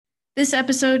This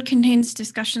episode contains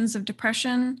discussions of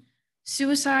depression,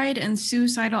 suicide and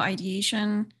suicidal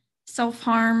ideation,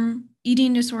 self-harm,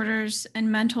 eating disorders,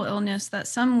 and mental illness that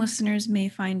some listeners may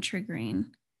find triggering.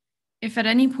 If at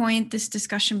any point this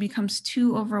discussion becomes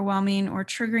too overwhelming or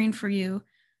triggering for you,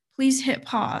 please hit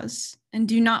pause and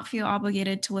do not feel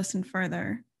obligated to listen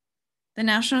further. The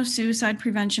National Suicide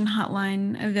Prevention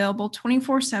Hotline, available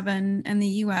 24/7 in the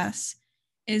U.S.,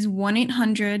 is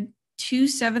 1-800-273-8255.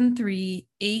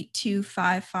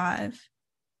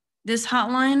 This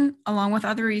hotline, along with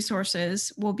other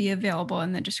resources, will be available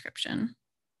in the description.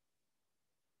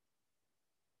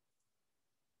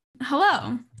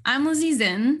 Hello, I'm Lizzie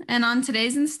Zinn, and on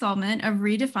today's installment of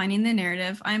Redefining the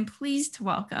Narrative, I'm pleased to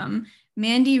welcome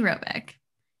Mandy Robick.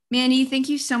 Mandy, thank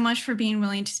you so much for being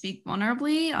willing to speak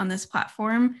vulnerably on this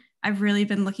platform. I've really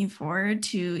been looking forward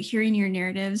to hearing your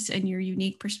narratives and your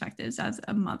unique perspectives as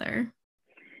a mother.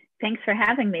 Thanks for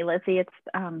having me, Lizzie.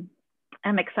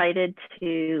 I'm excited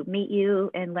to meet you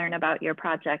and learn about your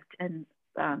project and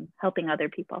helping other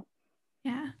people.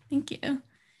 Yeah, thank you.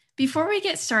 Before we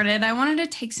get started, I wanted to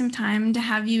take some time to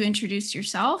have you introduce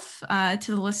yourself to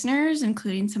the listeners,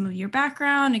 including some of your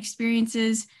background,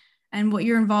 experiences, and what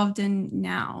you're involved in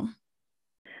now.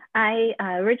 I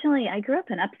grew up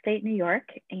in upstate New York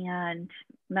and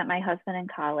met my husband in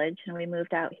college, and we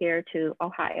moved out here to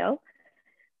Ohio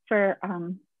for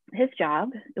his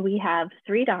job. We have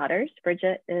 3 daughters.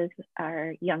 Bridget is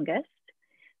our youngest,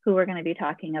 who we're going to be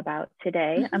talking about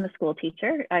today. Mm-hmm. I'm a school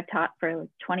teacher. I've taught for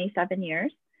 27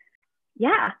 years.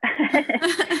 Yeah.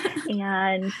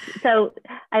 And so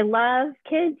I love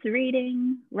kids,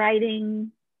 reading,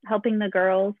 writing, helping the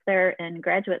girls. They're in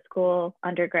graduate school,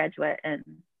 undergraduate,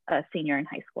 and a senior in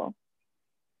high school.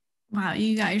 Wow,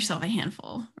 you got yourself a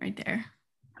handful right there,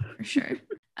 for sure.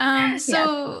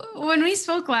 So when we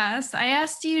spoke last, I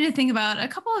asked you to think about a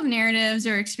couple of narratives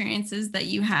or experiences that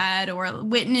you had or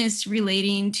witnessed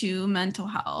relating to mental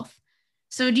health.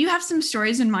 So do you have some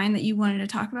stories in mind that you wanted to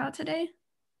talk about today?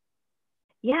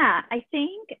 Yeah, I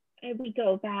think if we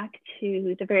go back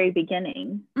to the very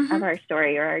beginning mm-hmm. of our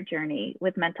story or our journey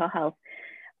with mental health,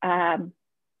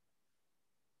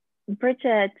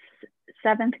 Bridget's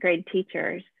 7th grade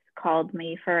teachers called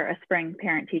me for a spring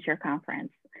parent-teacher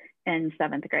conference in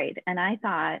 7th grade. And I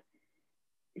thought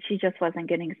she just wasn't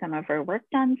getting some of her work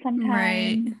done sometimes,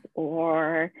 right.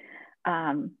 Or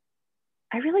I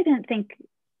really didn't think,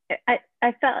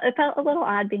 it felt a little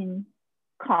odd being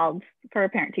called for a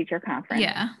parent-teacher conference.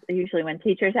 Yeah. Usually when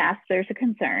teachers ask, there's a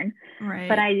concern. Right.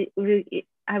 But I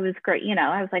was great,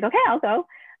 I was like, okay, I'll go.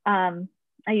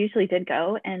 I usually did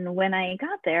go. And when I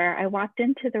got there, I walked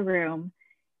into the room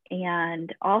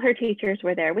and all her teachers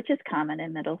were there, which is common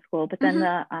in middle school. But then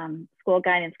mm-hmm. the school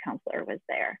guidance counselor was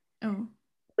there,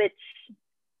 which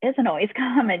isn't always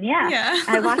common. Yeah.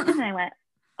 I walked in and I went,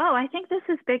 oh, I think this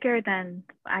is bigger than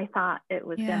I thought it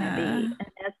was going to be.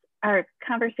 And as our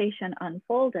conversation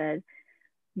unfolded,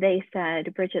 they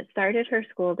said Bridget started her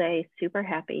school day super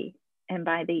happy. And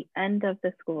by the end of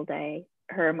the school day,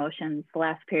 her emotions, the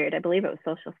last period, I believe it was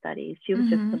social studies, she was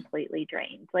mm-hmm. just completely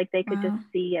drained. Like they could just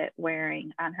see it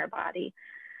wearing on her body.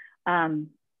 And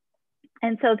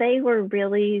so they were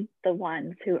really the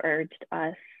ones who urged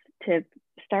us to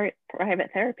start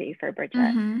private therapy for Bridget.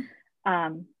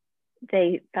 Mm-hmm.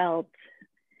 They felt,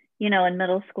 in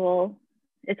middle school,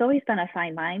 it's always been a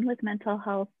fine line with mental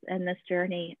health and this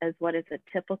journey as what is a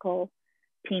typical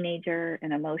teenager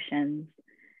and emotions.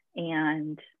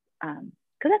 And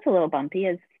because that's a little bumpy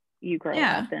as you grow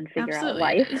up and figure out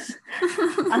life.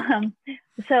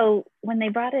 So when they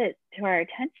brought it to our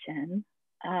attention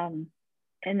and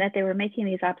that they were making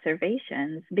these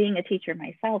observations, being a teacher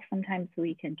myself, sometimes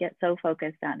we can get so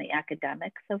focused on the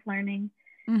academics of learning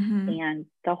mm-hmm. and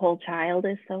the whole child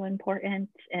is so important.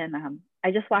 And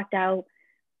I just walked out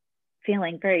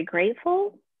feeling very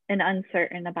grateful and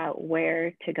uncertain about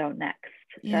where to go next.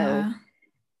 Yeah.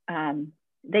 So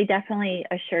they definitely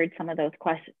assured some of those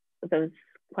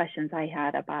questions I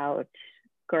had about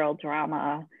girl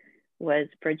drama. Was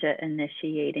Bridget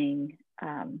initiating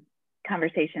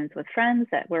conversations with friends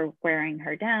that were wearing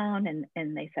her down?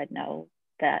 And they said no,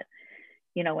 that,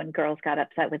 when girls got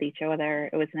upset with each other,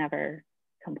 it was never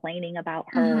complaining about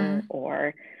her mm-hmm.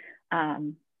 or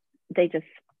they just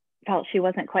felt she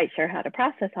wasn't quite sure how to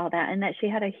process all that, and that she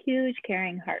had a huge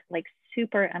caring heart, like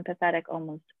super empathetic,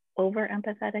 almost over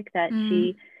empathetic, that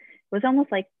she was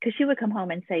almost like, because she would come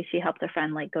home and say she helped a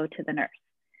friend like go to the nurse.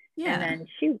 Yeah. And then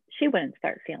she wouldn't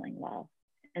start feeling well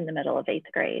in the middle of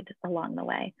 8th grade. Along the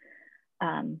way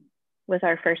was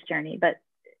our first journey. But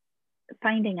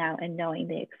finding out and knowing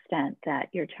the extent that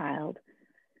your child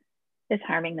is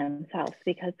harming themselves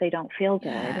because they don't feel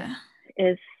good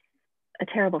is a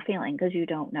terrible feeling because you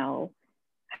don't know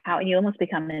how, and you almost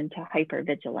become into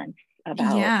hypervigilance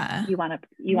about you want to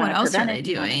prevent it, you want to stop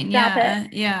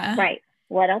it. Yeah. Right.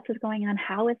 What else is going on?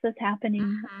 How is this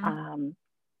happening?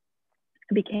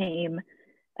 Became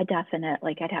a definite,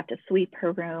 like I'd have to sweep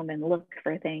her room and look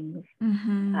for things.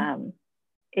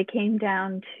 It came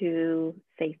down to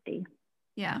safety.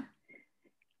 Yeah.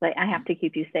 Like I have to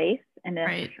keep you safe. And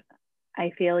if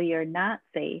I feel you're not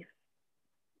safe,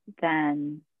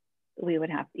 then we would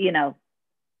have,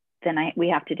 then we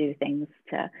have to do things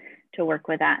to work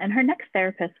with that. And her next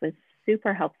therapist was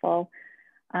super helpful.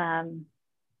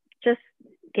 Just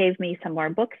gave me some more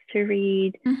books to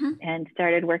read and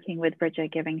started working with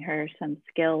Bridget, giving her some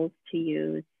skills to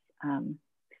use,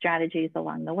 strategies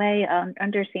along the way,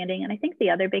 understanding. And I think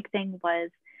the other big thing was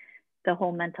the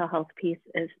whole mental health piece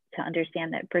is to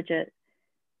understand that Bridget,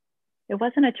 it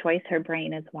wasn't a choice. Her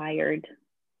brain is wired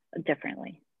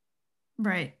differently.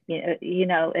 Right.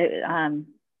 And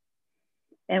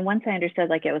once I understood,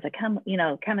 like it was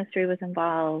chemistry was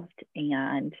involved,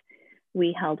 and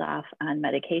we held off on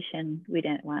medication. We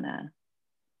didn't want to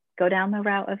go down the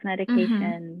route of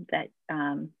medication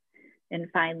and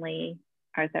finally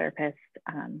our therapist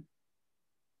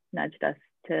nudged us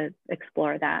to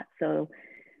explore that. So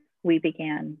we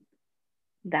began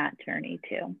that journey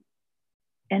too.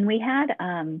 And we had,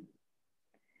 when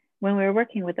we were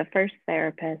working with the first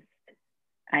therapist,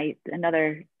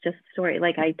 another just story,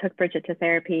 like I took Bridget to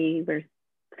therapy. We're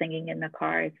singing in the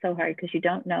car. It's so hard because you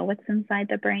don't know what's inside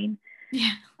the brain.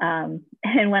 Yeah.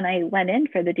 And when I went in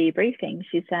for the debriefing,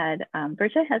 she said,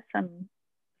 Bridget has some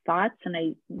thoughts and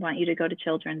I want you to go to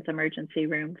children's emergency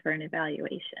room for an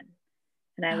evaluation.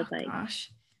 And I was like,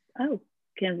 gosh. Oh,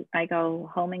 can I go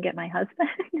home and get my husband?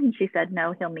 And she said,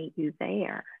 no, he'll meet you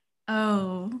there.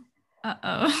 Oh,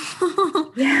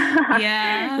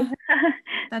 yeah.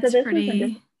 That's so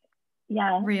pretty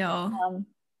real.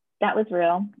 That was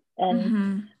real.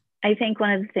 And I think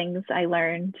one of the things I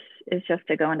learned is just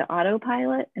to go into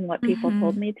autopilot, and what people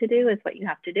told me to do is what you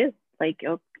have to do. Like,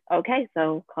 okay,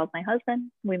 so called my husband.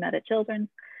 We met at Children's,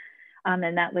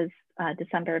 and that was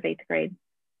December of 8th grade.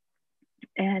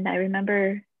 And I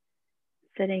remember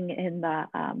sitting in the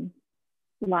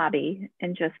lobby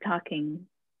and just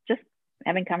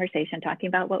having conversation, talking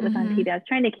about what was on TV. I was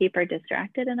trying to keep her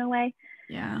distracted in a way.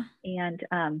 Yeah. And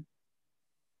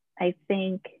I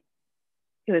think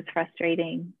it was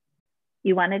frustrating.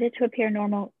 You wanted it to appear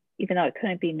normal, even though it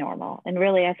couldn't be normal. And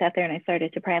really, I sat there and I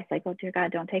started to pray. I was like, oh, dear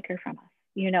God, don't take her from us.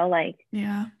 I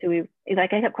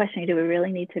kept questioning, do we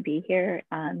really need to be here?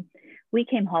 We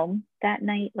came home that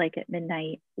night, like at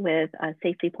midnight, with a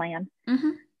safety plan,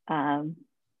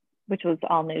 which was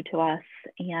all new to us.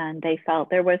 And they felt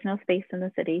there was no space in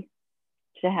the city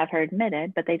to have her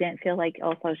admitted, but they didn't feel like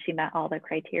also she met all the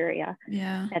criteria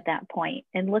at that point.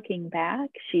 And looking back,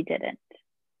 she didn't.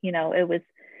 It was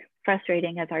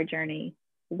frustrating as our journey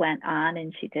went on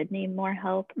and she did need more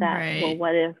help. Well,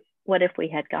 what if we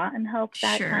had gotten help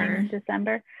that time in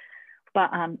December?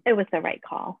 But it was the right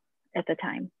call at the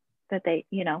time that they,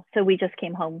 so we just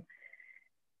came home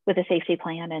with a safety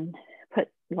plan and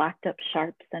locked up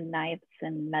sharps and knives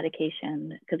and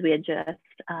medication, because we had just,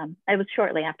 it was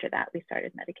shortly after that we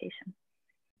started medication.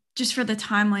 Just for the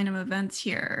timeline of events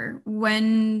here,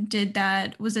 when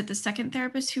was it the second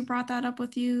therapist who brought that up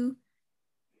with you?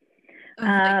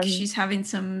 She's having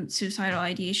some suicidal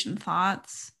ideation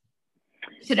thoughts.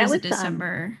 It was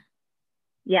December.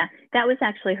 Yeah, that was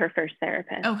actually her first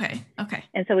therapist. Okay.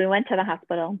 And so we went to the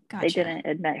hospital. Gotcha. They didn't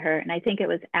admit her. And I think it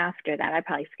was after that, I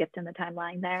probably skipped in the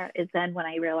timeline there, is then when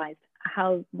I realized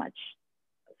how much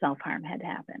self-harm had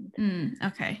happened.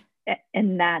 Okay.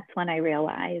 And that's when I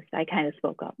realized I kind of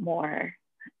spoke up more.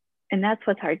 And that's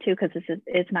what's hard too, because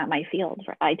it's not my field.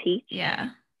 I teach. Yeah.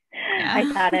 I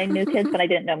thought I knew kids, but I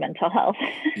didn't know mental health.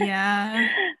 Yeah.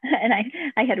 And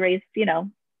I had raised,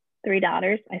 3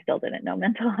 daughters. I still didn't know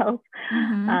mental health.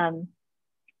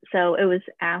 So it was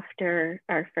after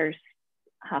our first,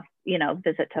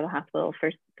 visit to the hospital,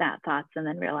 first that thoughts, and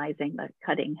then realizing that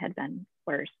cutting had been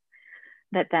worse,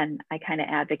 that then I kind of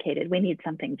advocated, we need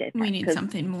something different. We need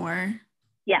something more.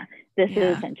 Yeah, this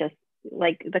isn't just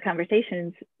like the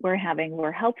conversations we're having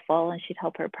were helpful, and she'd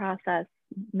help her process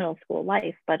middle school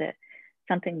life, but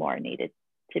something more needed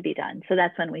to be done. So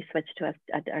that's when we switched to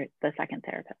the second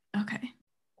therapist. Okay.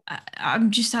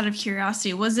 I'm just out of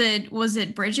curiosity. Was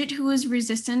it Bridget who was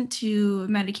resistant to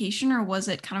medication, or was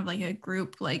it kind of like a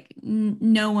group, like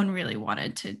no one really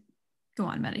wanted to go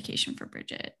on medication for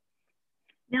Bridget?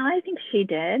 No, I think she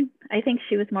did. I think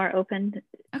she was more open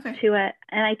to it.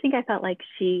 And I think I felt like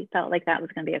she felt like that was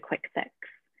going to be a quick fix.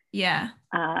 Yeah.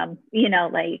 You know,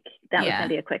 like that was Yeah. going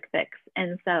to be a quick fix.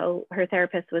 And so her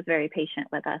therapist was very patient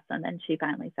with us. And then she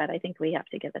finally said, I think we have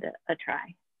to give it a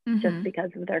try, just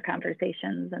because of their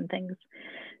conversations and things.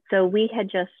 So we had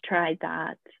just tried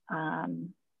that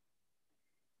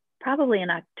probably in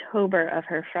October of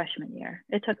her freshman year.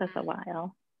 It took us a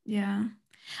while. Yeah.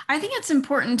 I think it's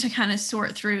important to kind of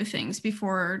sort through things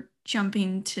before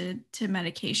jumping to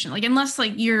medication. Like unless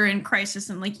like you're in crisis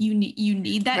and like you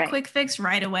need that quick fix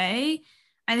right away.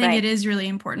 I think it is really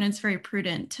important. It's very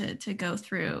prudent to go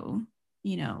through,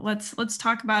 you know, let's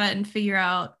talk about it and figure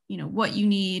out, you know, what you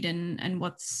need and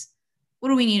what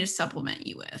do we need to supplement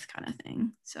you with, kind of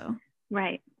thing. So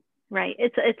right.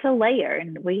 It's a layer,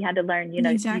 and we had to learn, you know,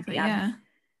 exactly. Yeah.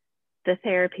 The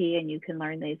therapy, and you can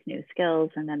learn these new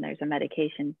skills, and then there's a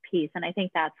medication piece. And I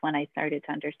think that's when I started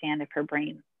to understand if her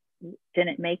brain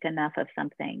didn't make enough of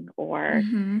something, or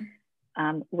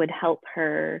would help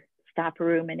her stop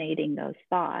ruminating those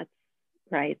thoughts,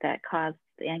 right, that caused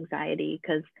the anxiety,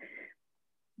 because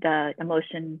the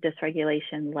emotion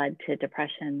dysregulation led to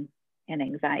depression and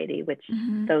anxiety, which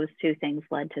those two things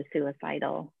led to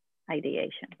suicidal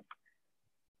ideation.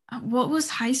 What was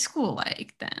high school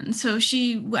like then? So I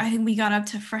think we got up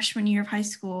to freshman year of high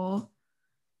school.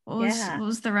 What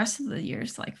was the rest of the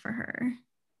years like for her?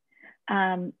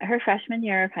 Her freshman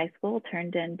year of high school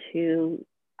turned into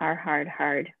our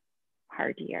hard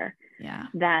year. Yeah.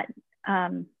 That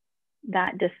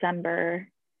December,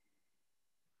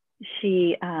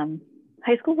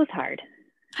 high school was hard.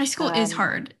 High school is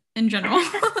hard in general.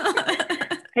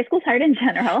 High school's hard in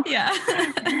general. Yeah.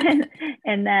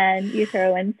 and then you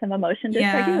throw in some emotion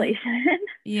dysregulation.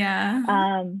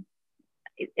 Yeah.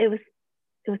 It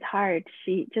was hard.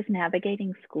 She just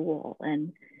navigating school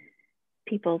and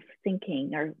people's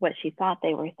thinking, or what she thought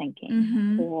they were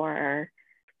thinking, or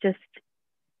just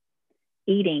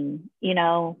eating, you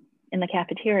know, in the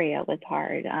cafeteria was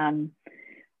hard.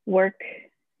 Work,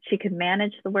 she could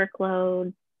manage the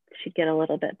workload. She'd get a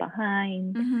little bit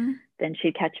behind, then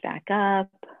she'd catch back up.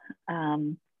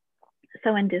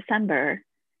 So in December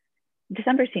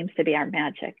seems to be our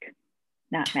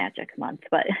not magic month,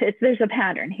 but there's a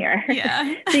pattern here.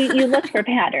 Yeah. So you look for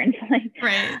patterns. Like,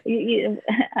 right.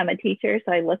 I'm a teacher,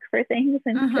 so I look for things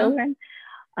in children.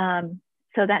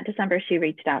 So that December, she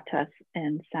reached out to us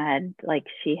and said, like,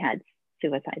 she had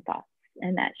suicide thoughts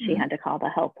and that she had to call the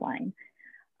helpline.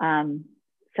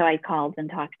 So I called and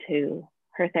talked to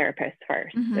her therapist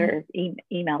first, or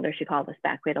emailed her. She called us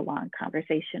back. We had a long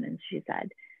conversation, and she said,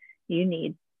 we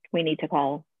need to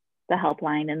call the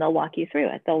helpline, and they'll walk you through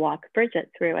it. They'll walk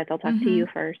Bridget through it. They'll talk to you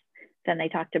first, then they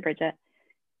talk to Bridget,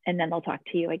 and then they'll talk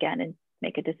to you again and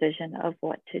make a decision of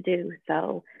what to do.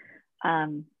 So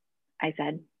I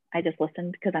said, I just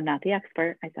listened because I'm not the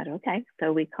expert. I said, okay.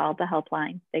 So we called the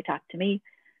helpline. They talked to me.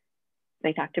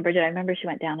 They talked to Bridget. I remember she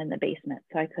went down in the basement,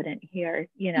 so I couldn't hear,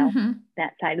 you know,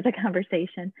 that side of the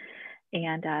conversation.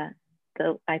 And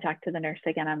so I talked to the nurse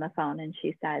again on the phone, and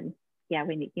she said, yeah,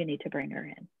 you need to bring her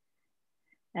in.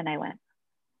 And I went,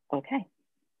 okay.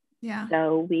 Yeah.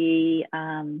 So we,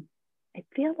 I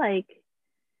feel like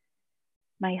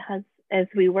my husband, as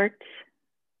we worked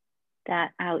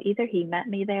that out, either he met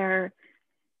me there,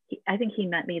 I think he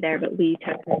met me there, but we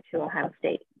took her to Ohio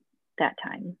State that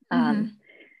time.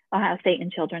 Ohio State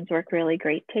and Children's work really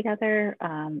great together.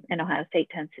 And Ohio State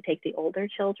tends to take the older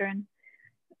children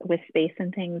with space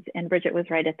and things. And Bridget was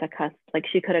right at the cusp. Like,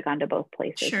 she could have gone to both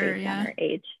places based on her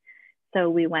age. So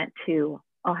we went to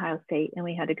Ohio State, and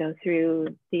we had to go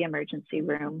through the emergency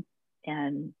room.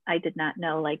 And I did not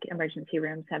know, like, emergency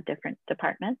rooms have different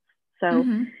departments. So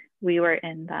we were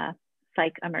in the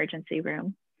psych emergency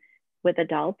room with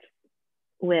adults,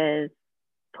 with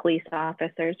police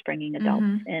officers bringing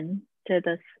adults in to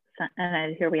this.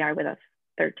 And here we are with a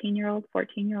 13-year-old,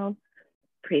 14-year-old,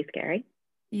 pretty scary.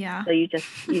 Yeah. So you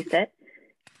sit,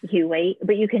 you wait,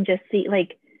 but you can just see,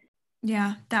 like.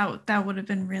 Yeah, that would have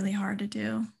been really hard to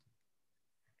do.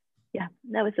 Yeah,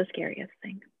 that was the scariest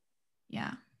thing.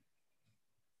 Yeah.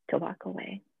 To walk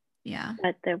away. Yeah.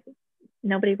 But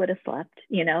nobody would have slept,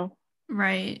 you know?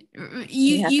 Right.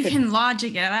 You can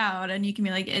logic it out, and you can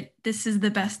be like, this is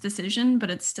the best decision, but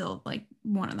it's still like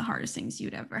one of the hardest things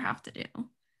you'd ever have to do,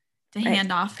 to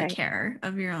hand off the care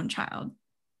of your own child.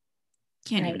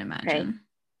 Can't even imagine.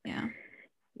 Yeah.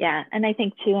 Yeah. And I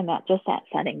think too, in that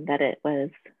setting, that it was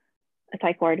a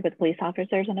psych ward with police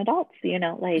officers and adults, you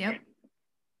know, like,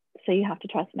 so you have to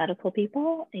trust medical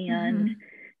people. And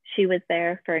she was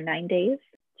there for 9 days.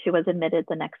 She was admitted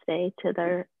the next day to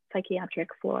their psychiatric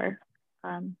floor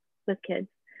with kids.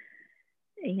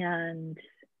 And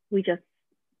we just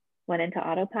went into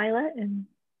autopilot and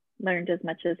learned as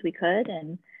much as we could.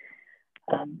 And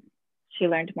She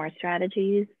learned more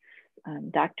strategies.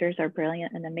 Doctors are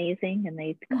brilliant and amazing, and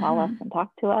they call us and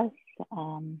talk to us.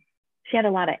 She had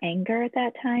a lot of anger at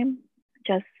that time,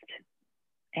 just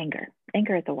anger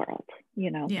at the world,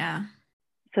 Yeah.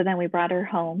 So then we brought her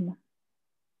home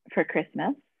for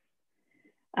Christmas.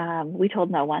 We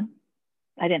told no one.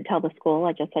 I didn't tell the school.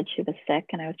 I just said she was sick,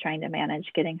 and I was trying to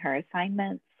manage getting her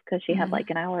assignments because she had like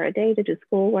an hour a day to do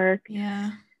schoolwork.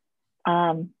 Yeah.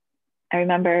 I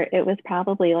remember it was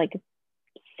probably like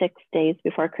 6 days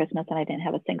before Christmas, and I didn't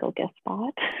have a single gift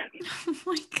bought. Oh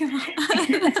my God.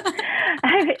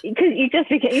 Because you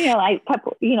just,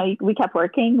 we kept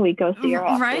working. We'd go see her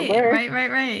after work.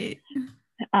 Right.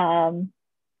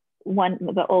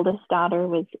 The oldest daughter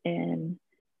was in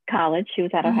college. She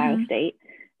was at Ohio State.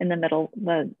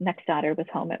 The next daughter was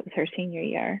home. It was her senior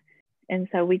year. And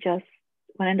so we just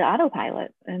went into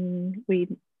autopilot, and we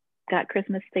got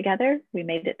Christmas together. We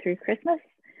made it through Christmas.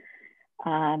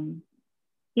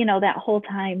 That whole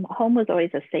time, home was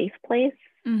always a safe place.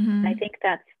 And I think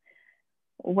that's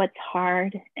what's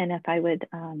hard. And if I would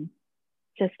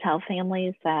just tell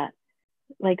families that,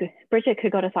 like, Bridget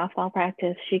could go to softball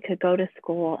practice, she could go to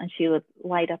school, and she would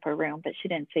light up her room, but she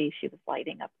didn't say she was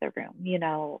lighting up the room.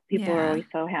 People were always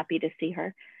so happy to see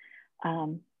her.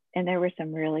 And there were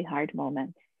some really hard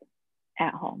moments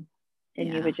at home,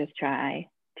 and you would just try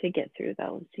to get through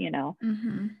those,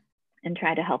 and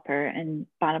try to help her. And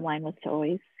bottom line was to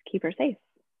always keep her safe,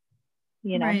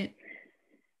 Right.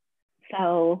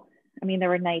 So, there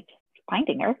were nights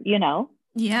finding her,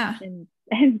 Yeah. and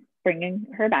bringing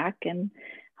her back and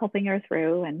helping her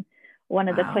through. And one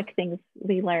of the quick things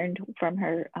we learned from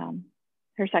her,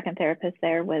 her second therapist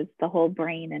there, was the whole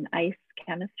brain and ice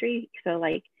chemistry. So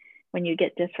like when you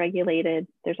get dysregulated,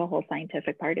 there's a whole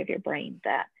scientific part of your brain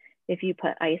that if you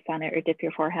put ice on it or dip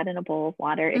your forehead in a bowl of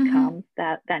water, it calms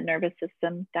that nervous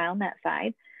system down that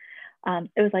side.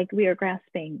 It was like we were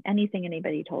grasping anything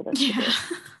anybody told us to do.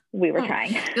 We were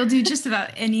trying. You'll do just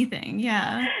about anything.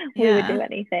 Yeah. We would do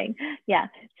anything. Yeah.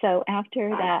 So after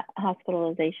that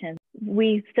hospitalization,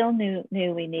 we still knew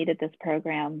we needed this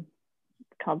program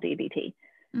called DBT.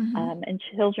 And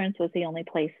Children's was the only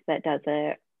place that does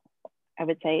it, I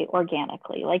would say,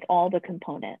 organically, like all the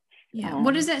components. Yeah.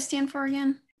 What does that stand for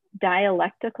again?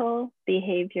 Dialectical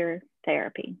behavior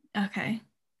therapy. Okay.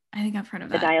 I think I've heard of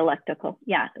that. The dialectical.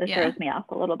 Yeah. It throws me off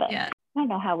a little bit. Yeah. I don't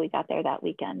know how we got there that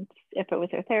weekend, if it was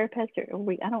her therapist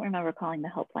or I don't remember calling the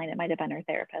helpline. It might've been her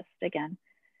therapist again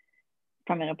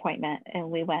from an appointment. And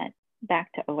we went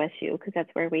back to OSU because that's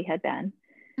where we had been.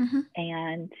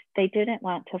 And they didn't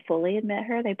want to fully admit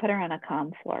her. They put her on a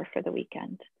comm floor for the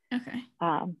weekend. Okay.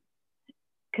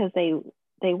 Because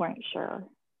they weren't sure,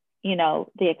 the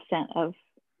extent of,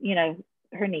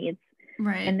 her needs.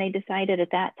 Right. And they decided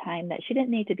at that time that she didn't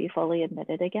need to be fully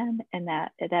admitted again, and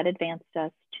that advanced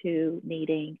us to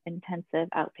needing intensive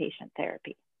outpatient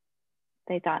therapy.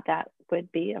 They thought that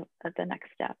would be the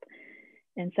next step.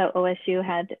 And so OSU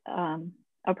had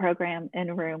a program in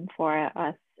a room for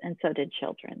us, and so did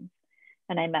Children's.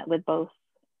 And I met with both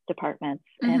departments,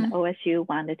 and OSU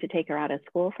wanted to take her out of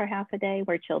school for half a day,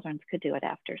 where Children's could do it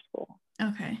after school.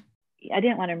 Okay. I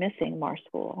didn't want her missing more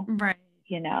school. Right.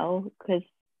 Because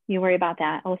you worry about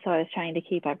that. Also, I was trying to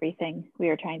keep everything. We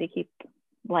were trying to keep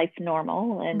life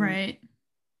normal, and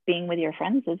being with your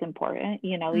friends is important,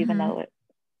 even though it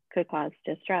could cause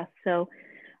distress. So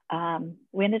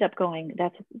we ended up going,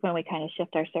 that's when we kind of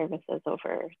shift our services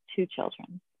over to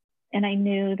Children's. And I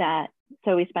knew that,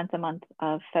 so we spent the month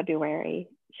of February.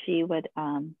 She would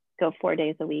go 4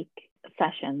 days a week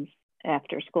sessions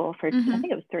after school for, I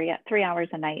think it was 3 hours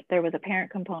a night. There was a parent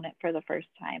component for the first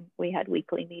time. We had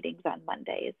weekly meetings on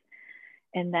Mondays.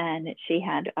 And then she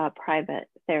had a private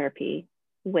therapy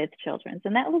with Children's.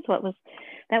 And that was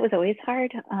always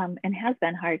hard, and has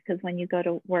been hard, because when you go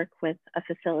to work with a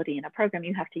facility and a program,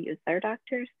 you have to use their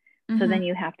doctors. So then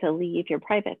you have to leave your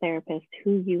private therapist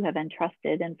who you have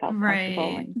entrusted and felt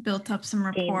comfortable and built up some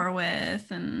rapport with,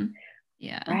 and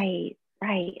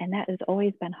Right. And that has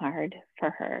always been hard for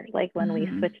her. Like when we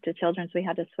switched to Children's, we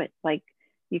had to switch, like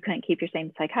you couldn't keep your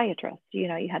same psychiatrist, you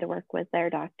had to work with their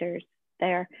doctors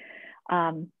there.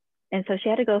 And so she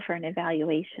had to go for an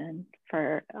evaluation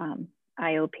for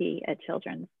IOP at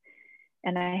Children's.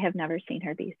 And I have never seen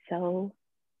her be so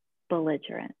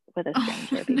belligerent with a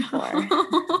stranger before.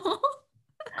 No.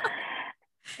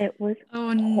 It was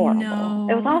horrible. No.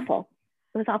 It was awful.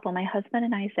 It was awful. My husband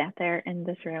and I sat there in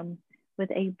this room with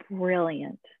a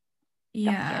brilliant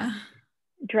doctor,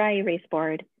 dry erase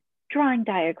board, drawing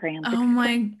diagrams. Oh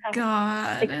my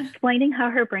God. Explaining how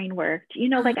her brain worked.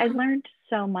 Like I learned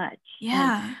so much.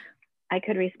 Yeah. I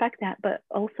could respect that. But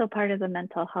also part of the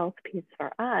mental health piece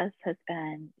for us has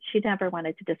been she never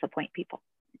wanted to disappoint people.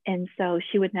 And so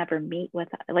she would never meet with,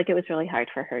 like, it was really hard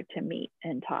for her to meet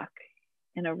and talk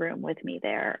in a room with me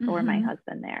there or my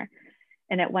husband there.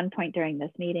 And at one point during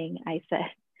this meeting, I said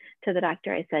to the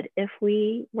doctor, I said, if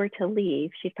we were to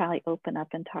leave, she'd probably open up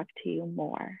and talk to you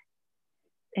more.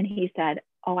 And he said,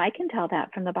 oh, I can tell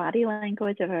that from the body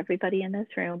language of everybody in this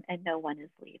room, and no one is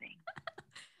leaving.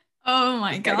 Oh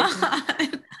my God.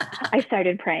 I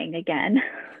started praying again.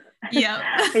 Yeah.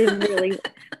 Really,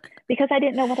 because I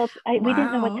didn't know what else, we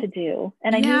didn't know what to do.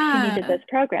 And I knew she needed this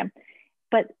program.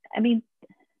 But I mean,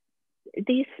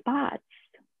 these spots,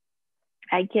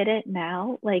 I get it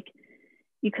now. Like,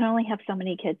 you can only have so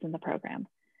many kids in the program.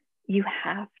 You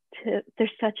have to,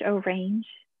 there's such a range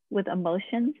with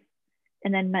emotions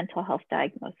and then mental health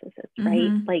diagnoses, right?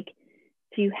 Like,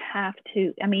 so you have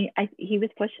to, I mean, he was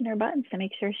pushing her buttons to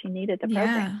make sure she needed the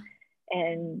program.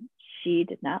 And she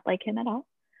did not like him at all.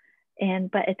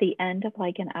 But at the end of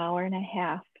like an hour and a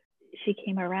half, she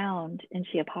came around and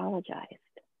she apologized.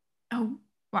 Oh,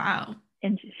 wow.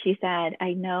 And she said,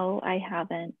 I know I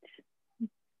haven't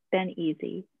been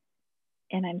easy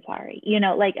and I'm sorry, you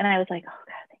know, like, and I was like, oh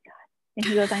God, thank God. And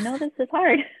he goes, I know this is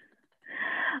hard.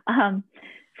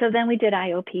 So then we did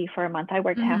IOP for a month. I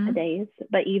worked half the days,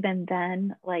 but even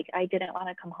then, like, I didn't want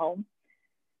to come home.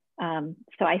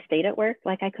 So I stayed at work.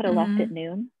 Like, I could have left at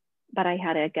noon, but I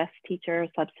had a guest teacher,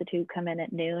 substitute, come in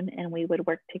at noon, and we would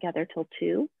work together till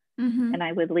 2. And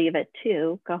I would leave at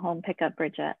 2, go home, pick up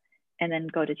Bridget, and then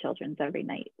go to Children's every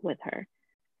night with her.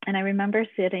 And I remember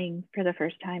sitting for the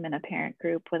first time in a parent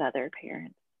group with other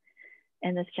parents.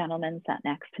 And this gentleman sat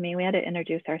next to me. We had to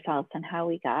introduce ourselves and how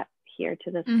we got here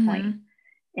to this point.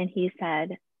 And he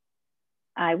said,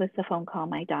 I was the phone call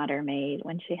my daughter made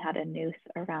when she had a noose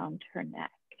around her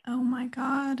neck. Oh my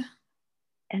God.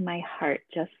 And my heart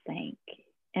just sank.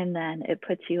 And then it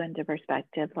puts you into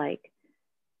perspective, like,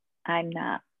 I'm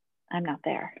not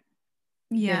there.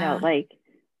 Yeah. You know, like,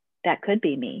 that could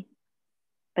be me,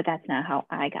 but that's not how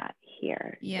I got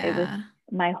here. Yeah. It was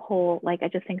my whole, like, I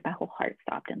just think my whole heart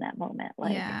stopped in that moment.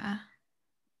 Like,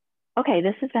 okay,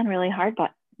 this has been really hard,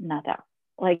 but not that,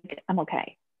 like, I'm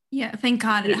okay. Yeah. Thank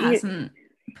God it hasn't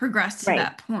progressed to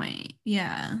that point.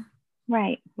 Yeah.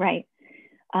 Right.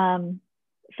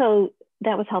 So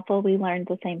that was helpful. We learned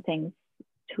the same things,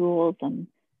 tools, and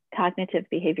cognitive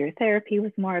behavior therapy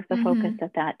was more of the focus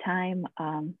at that time.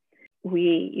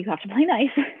 You have to play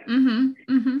nice.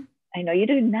 I know you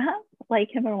do not like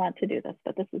him or want to do this,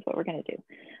 but this is what we're going to do.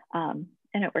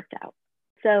 And it worked out.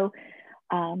 So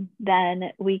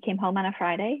then we came home on a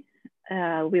Friday.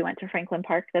 We went to Franklin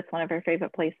Park. That's one of our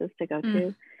favorite places to go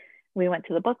to. We went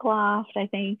to the book loft, I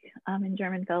think, in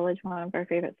German Village, one of our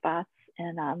favorite spots.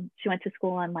 And she went to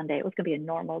school on Monday. It was going to be a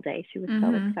normal day. She was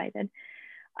so excited.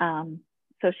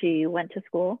 So she went to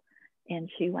school and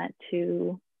she went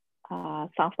to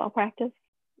softball practice.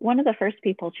 One of the first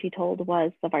people she told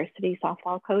was the varsity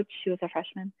softball coach. She was a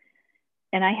freshman.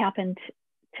 And I happened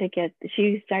to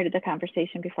she started the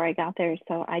conversation before I got there.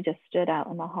 So I just stood out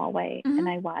in the hallway and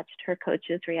I watched her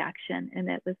coach's reaction. And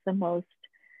it was the most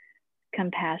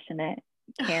compassionate,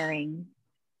 caring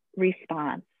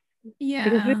response. Yeah.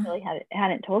 Because we really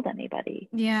hadn't told anybody.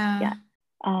 Yeah.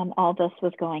 All this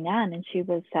was going on. And she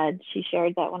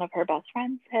shared that one of her best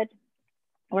friends had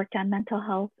worked on mental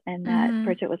health and that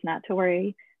Bridget was not to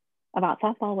worry about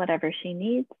softball. Whatever she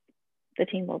needs, the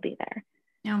team will be there.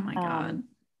 Oh my God.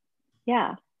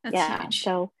 Yeah. That's huge.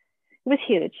 So it was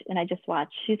huge. And I just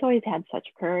watched. She's always had such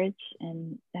courage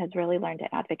and has really learned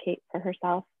to advocate for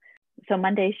herself. So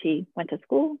Monday she went to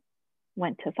school,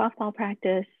 went to softball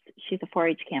practice. She's a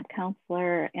 4-H camp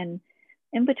counselor. And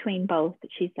in between both,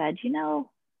 she said, you know,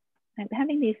 I'm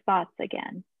having these thoughts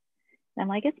again. And I'm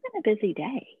like, it's been a busy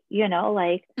day, you know,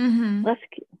 like,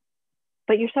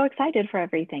 but you're so excited for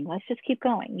everything. Let's just keep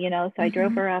going, you know? So I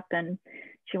drove her up and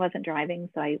she wasn't driving.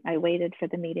 So I waited for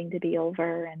the meeting to be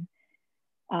over.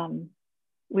 And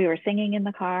we were singing in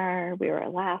the car, we were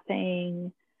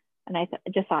laughing. And I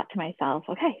just thought to myself,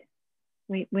 okay,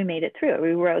 we made it through.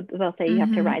 We rode, they'll say you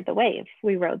have to ride the wave.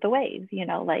 We rode the wave, you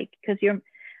know, like, because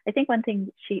I think one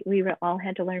thing we all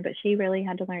had to learn, but she really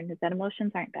had to learn, is that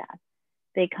emotions aren't bad.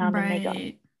 They come and they go,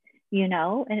 you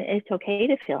know, and it's okay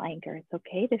to feel anger. It's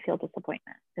okay to feel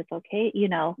disappointment. It's okay, you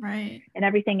know, and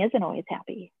everything isn't always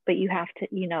happy, but you have to,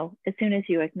 you know, as soon as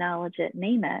you acknowledge it,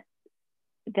 name it,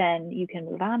 then you can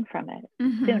move on from it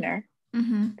sooner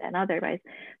than otherwise.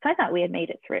 So I thought we had made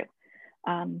it through.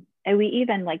 And we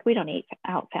even like, we don't eat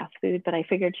out fast food, but I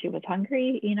figured she was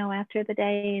hungry, you know, after the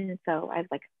day. And so I was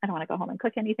like, I don't want to go home and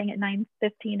cook anything at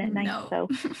 9:15 at night. No. So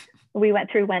we went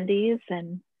through Wendy's,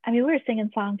 and I mean, we were singing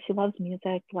songs. She loves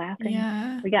music, laughing.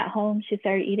 Yeah. We got home. She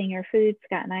started eating her food.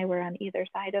 Scott and I were on either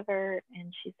side of her.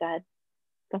 And she said,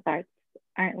 the farts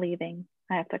aren't leaving.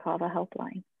 I have to call the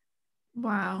helpline.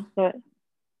 Wow. So at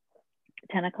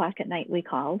 10 o'clock at night, we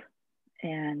called,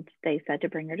 and they said to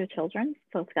bring her to Children's.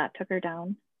 So Scott took her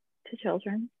down to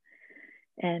Children's,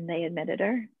 and they admitted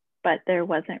her, but there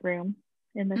wasn't room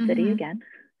in the city again.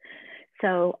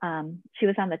 So she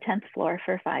was on the 10th floor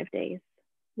for 5 days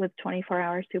with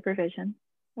 24-hour supervision.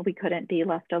 We couldn't be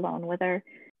left alone with her.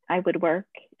 I would work,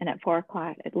 and at 4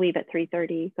 o'clock, I'd leave at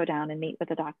 3:30, go down and meet with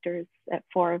the doctors. At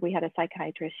 4, we had a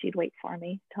psychiatrist. She'd wait for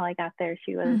me till I got there.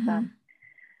 She was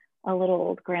a little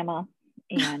old grandma.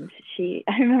 And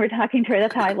I remember talking to her.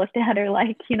 That's how I looked at her,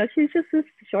 like, you know, she's just this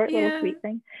short little sweet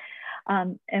thing.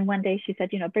 And one day she said,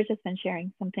 you know, Bridget's been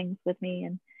sharing some things with me,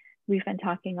 and we've been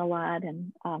talking a lot.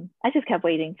 And I just kept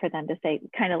waiting for them to say,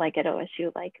 kind of like at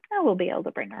OSU, like, oh, we'll be able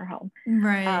to bring her home.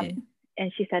 Right.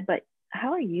 And she said, but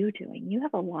how are you doing? You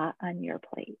have a lot on your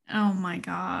plate. Oh my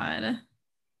God.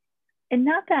 And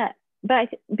not that, but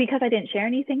because I didn't share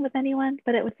anything with anyone,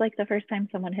 but it was like the first time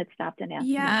someone had stopped and asked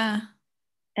me.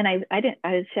 And I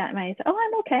was shouting my, oh,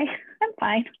 I'm okay. I'm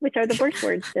fine, which are the worst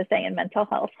words to say in mental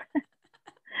health.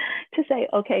 To say,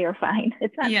 okay, you're fine.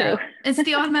 It's not true. It's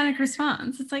the automatic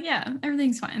response. It's like, yeah,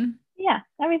 everything's fine. Yeah,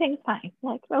 everything's fine.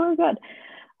 Like, oh, we're good.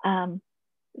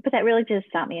 But that really just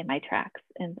stopped me in my tracks.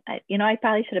 And, I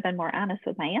probably should have been more honest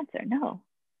with my answer. No,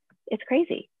 it's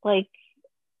crazy. Like,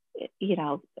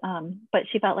 but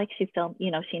she felt like she still,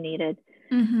 she needed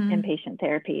inpatient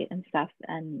therapy and stuff.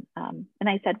 And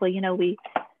I said, well, we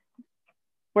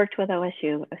worked with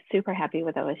OSU, super happy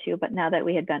with OSU, but now that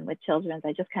we had been with Children's,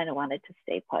 I just kind of wanted to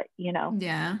stay put,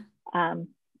 Yeah.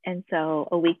 And so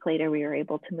a week later, we were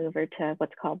able to move her to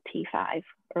what's called T5,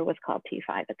 or was called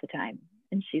T5 at the time.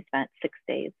 And she spent 6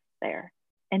 days there.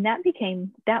 And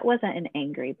that wasn't an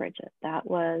angry Bridget.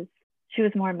 She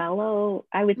was more mellow.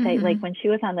 I would say, like, when she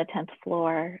was on the 10th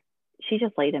floor, she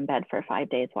just laid in bed for 5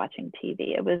 days watching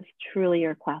TV. It was truly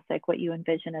your classic, what you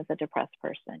envision as a depressed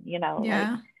person, Yeah.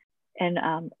 Like, and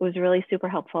it was really super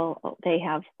helpful. They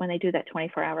have, when they do that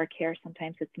 24-hour care,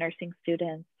 sometimes it's nursing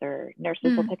students or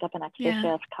nurses will pick up an extra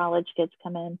shift. College kids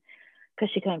come in because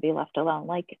she couldn't be left alone.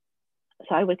 Like,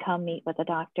 so I would come meet with the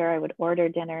doctor. I would order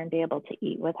dinner and be able to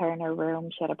eat with her in her room.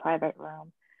 She had a private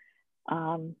room.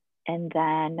 And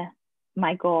then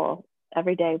my goal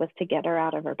every day was to get her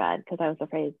out of her bed, because I was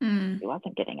afraid she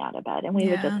wasn't getting out of bed. And we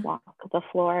would just walk the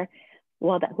floor.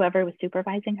 Well, whoever was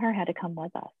supervising her had to come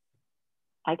with us.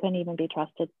 I couldn't even be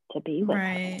trusted to be with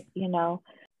her,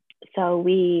 So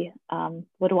we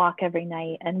would walk every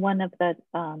night. And one of the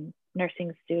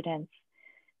nursing students,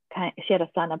 she had a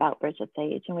son about Bridget's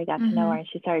age, and we got to know her, and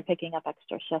she started picking up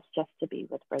extra shifts just to be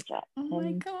with Bridget. Oh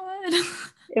my God.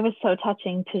 It was so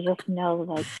touching to just know,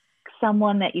 like,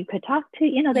 someone that you could talk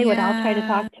to. They would all try to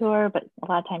talk to her, but a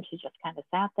lot of times she just kind of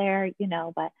sat there,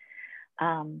 but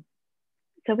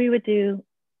so we would do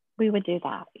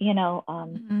that,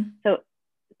 So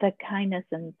the kindness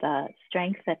and the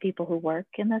strength that people who work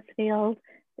in this field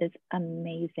is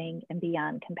amazing and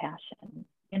beyond compassion,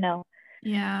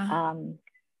 Yeah.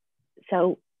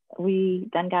 So we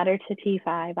then got her to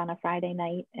T5 on a Friday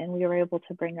night, and we were able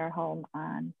to bring her home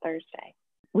on Thursday.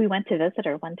 We went to visit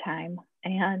her one time,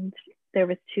 and there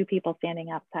was 2 people standing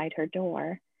outside her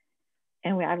door,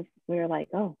 and we were like,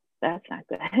 oh, that's not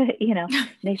good.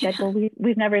 They said, well,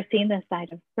 we've never seen this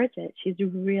side of Bridget. She's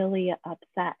really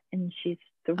upset, and she's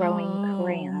throwing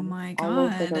crayons all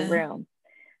over the room.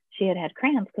 She had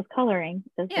crayons because coloring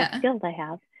is a skill they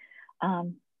have.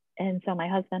 And so my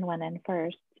husband went in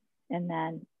first, and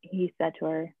then he said to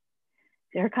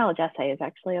her college essay is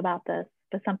actually about this,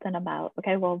 but something about,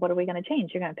 okay, well, what are we going to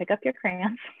change? You're going to pick up your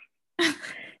crayons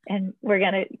and we're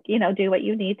going to, do what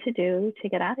you need to do to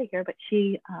get out of here. But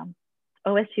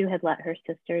OSU had let her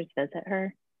sisters visit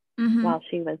her while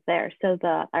she was there. So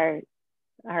our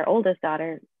oldest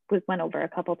daughter went over a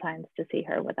couple times to see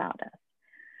her without us.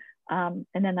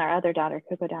 And then our other daughter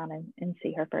could go down and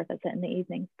see her for a visit in the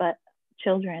evenings, but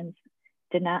Children's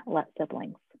did not let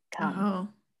siblings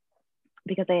come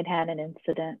because they had an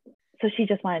incident. So she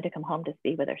just wanted to come home to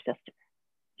be with her sister.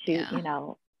 She,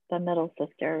 the middle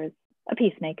sister is a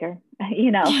peacemaker,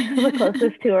 the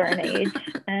closest to her in age.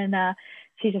 And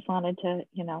she just wanted to,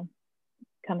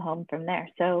 come home from there.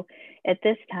 So at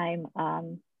this time,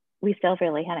 we still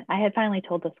really I had finally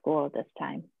told the school at this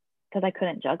time, because I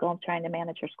couldn't juggle trying to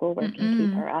manage her schoolwork and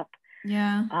keep her up.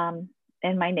 Yeah.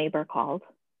 And my neighbor called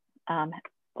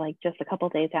like just a couple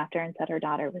days after, and said her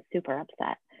daughter was super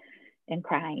upset and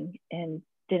crying and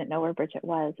didn't know where Bridget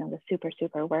was and was super,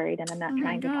 super worried. And I'm not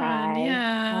trying to cry.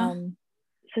 Yeah.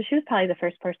 So she was probably the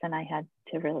first person I had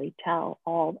to really tell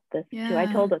all this to. I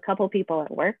told a couple people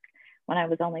at work when I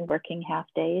was only working half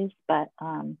days, but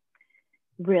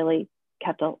really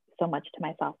kept so much to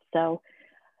myself. So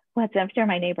once after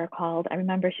my neighbor called, I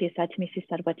remember she said to me, she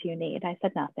said, "What do you need?" I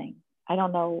said, "Nothing. I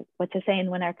don't know what to say." And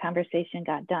when our conversation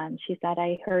got done, she said,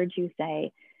 "I heard you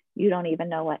say you don't even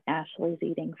know what Ashley's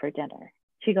eating for dinner."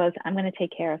 She goes, "I'm going to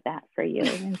take care of that for you."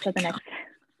 And so the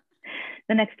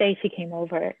next day she came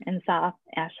over and saw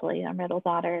Ashley, our middle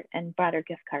daughter, and brought her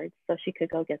gift cards so she could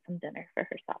go get some dinner for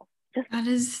herself.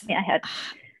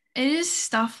 It is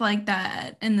stuff like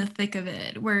that in the thick of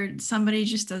it where somebody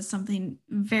just does something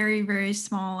very, very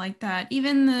small like that.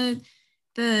 Even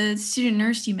the student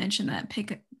nurse you mentioned that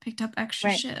picked up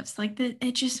extra shifts, like that,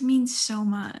 it just means so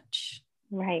much.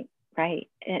 Right.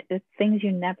 It's things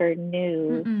you never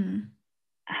knew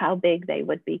how big they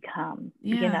would become,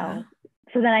 you know.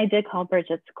 So then I did call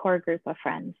Bridget's core group of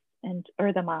friends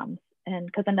or the moms, and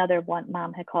because another one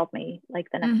mom had called me like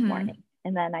the next morning,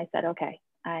 and then I said, okay,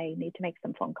 I need to make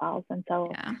some phone calls. And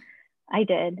so I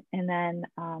did, and then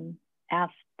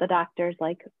asked the doctors,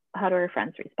 like, how do her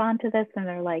friends respond to this? And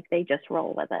they're like, they just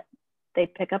roll with it. They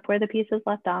pick up where the pieces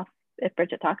left off. If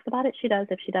Bridget talks about it, she does.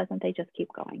 If she doesn't, they just keep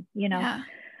going, you know.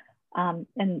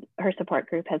 And her support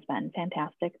group has been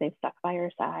fantastic. They've stuck by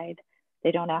her side.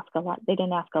 They didn't ask a lot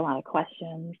of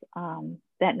questions.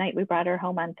 That night we brought her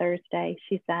home on Thursday.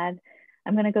 She said,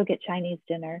 "I'm going to go get Chinese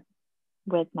dinner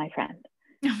with my friend."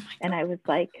 And I was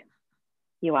like,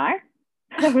 "You are?"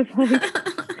 I was like,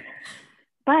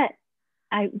 but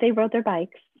they rode their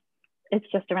bikes. It's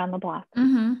just around the block.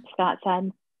 Scott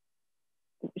said,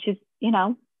 she's, you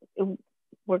know,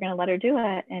 we're going to let her do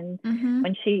it. And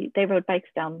when they rode bikes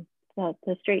down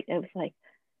the street, it was like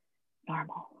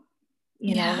normal,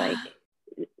 you know, like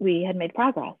we had made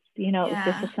progress, you know. It was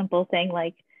just a simple thing.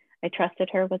 Like, I trusted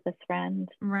her with this friend.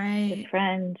 This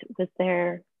friend was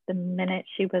there the minute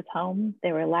she was home.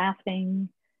 They were laughing.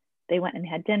 They went and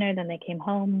had dinner. Then they came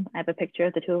home. I have a picture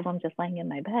of the two of them just laying in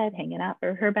my bed, hanging out,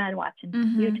 or her bed, watching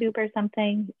YouTube or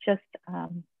something. Just,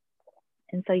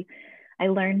 and so we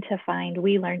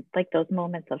learned like those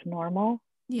moments of normal.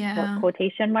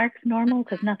 Quotation marks normal,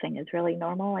 because nothing is really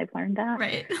normal. I've learned that.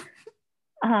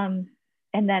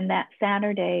 And then that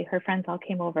Saturday, her friends all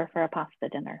came over for a pasta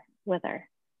dinner with her.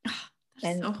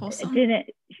 And so wholesome.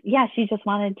 She just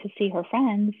wanted to see her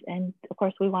friends. And of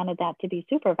course, we wanted that to be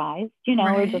supervised, you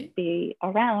know, or just be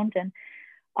around. And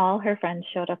all her friends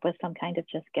showed up with some kind of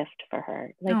just gift for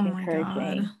her, like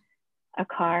encouraging, a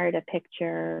card, a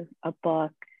picture, a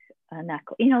book, a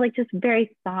necklace, you know, like just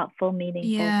very thoughtful,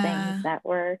 meaningful things that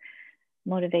were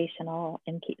motivational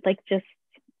and like just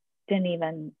didn't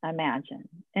even imagine.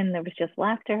 And there was just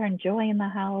laughter and joy in the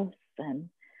house, and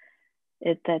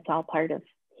that's all part of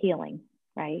healing,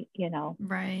 right? You know.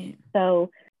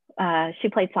 So she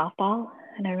played softball,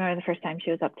 and I remember the first time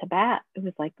she was up to bat, it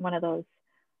was like one of those,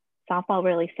 softball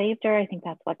really saved her. I think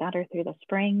that's what got her through the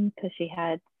spring, because she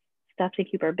had stuff to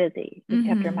keep her busy. We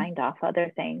kept her mind off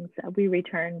other things. We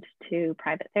returned to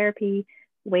private therapy,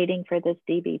 waiting for this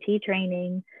DBT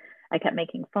training. I kept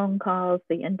making phone calls.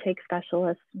 The intake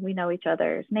specialist, we know each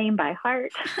other's name by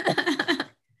heart.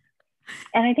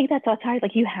 And I think that's what's hard.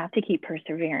 Like, you have to keep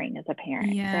persevering as a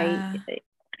parent, right?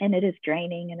 And it is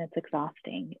draining and it's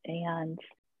exhausting. And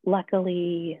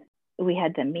luckily we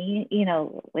had you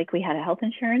know, like we had a health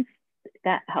insurance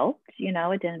that helped, you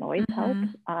know. It didn't always help.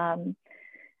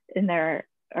 And there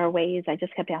are ways. I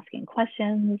just kept asking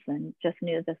questions and just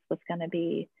knew this was going to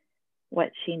be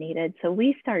what she needed. So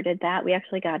we started that. We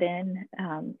actually got in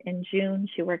June.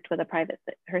 She worked with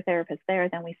her therapist there.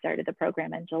 Then we started the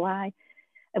program in July.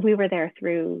 And we were there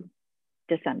through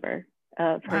December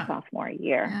of her sophomore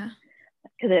year,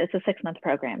 because it's a 6-month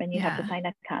program, and you have to sign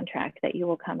a contract that you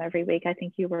will come every week. I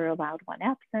think you were allowed 1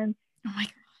 absence. Oh my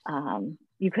God.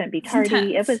 You couldn't be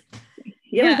tardy. It was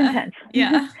intense.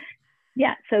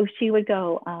 So she would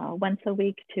go once a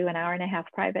week to an hour and a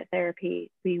half private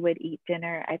therapy. We would eat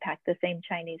dinner. I packed the same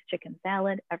Chinese chicken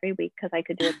salad every week because I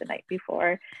could do it the night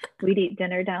before. We'd eat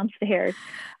dinner downstairs,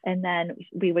 and then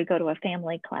we would go to a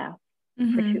family class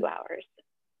for 2 hours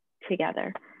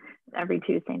together every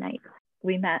Tuesday night.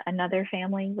 We met another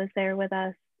family was there with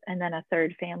us, and then a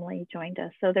third family joined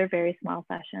us. So they're very small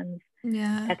sessions.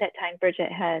 At that time,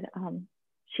 Bridget had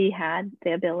she had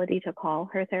the ability to call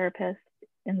her therapist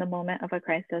in the moment of a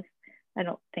crisis. I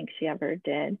don't think she ever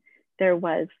did.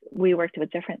 We worked with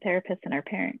different therapists in our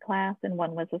parent class, and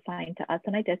one was assigned to us,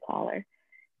 and I did call her.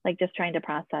 like just trying to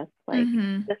process, like,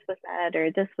 this was said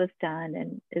or this was done,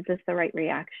 and is this the right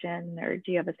reaction, or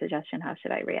do you have a suggestion, how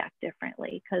should I react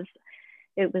differently? Because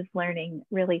it was learning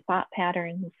really thought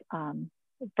patterns.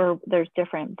 There's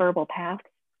different verbal paths,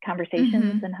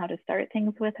 conversations, and how to start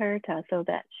things with her so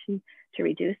that to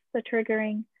reduce the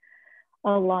triggering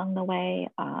along the way.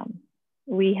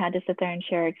 We had to sit there and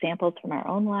share examples from our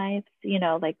own lives,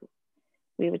 like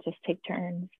we would just take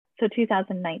turns. So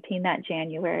 2019, that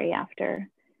January, after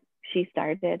she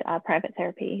started private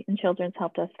therapy, and Children's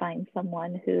helped us find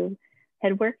someone who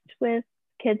had worked with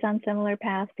kids on similar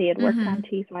paths. He had worked on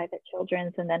T5 at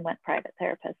Children's and then went private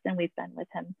therapist, and we've been with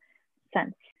him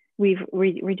since. We've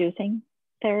reducing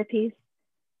therapies,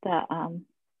 the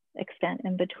extent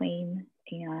in between,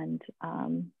 and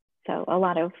so a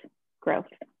lot of growth.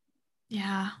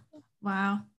 Yeah.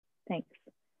 Wow. Thanks.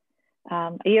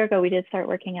 A year ago, we did start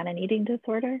working on an eating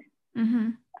disorder,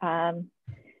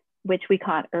 which we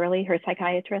caught early. Her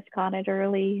psychiatrist caught it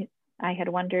early. I had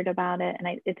wondered about it, and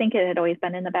I think it had always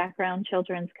been in the background.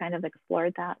 Children's kind of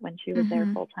explored that when she was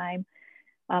there full time,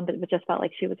 but it just felt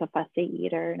like she was a fussy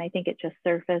eater. And I think it just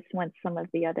surfaced once some of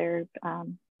the other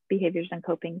behaviors and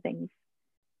coping things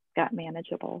got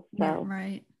manageable. So, yeah,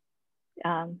 right.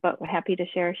 But we're happy to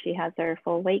share she has her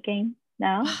full weight gain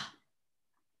now.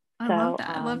 I love that.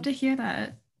 I love to hear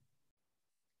that.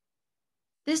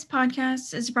 This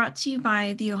podcast is brought to you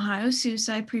by the Ohio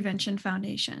Suicide Prevention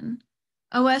Foundation.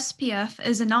 OSPF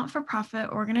is a not-for-profit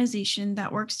organization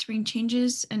that works to bring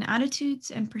changes in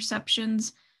attitudes and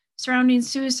perceptions surrounding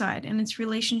suicide and its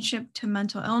relationship to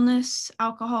mental illness,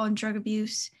 alcohol and drug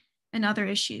abuse, and other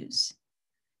issues.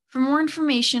 For more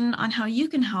information on how you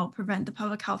can help prevent the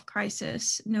public health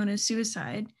crisis known as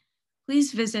suicide,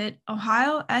 please visit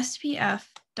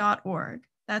ohiospf.org.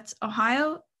 That's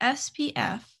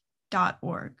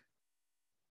ohiospf.org.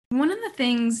 One of the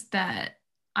things that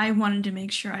I wanted to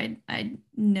make sure I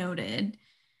noted,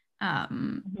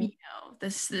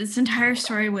 this entire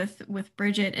story with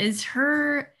Bridget is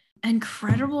her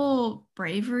incredible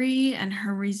bravery and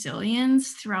her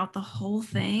resilience throughout the whole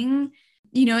thing.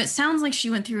 It sounds like she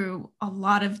went through a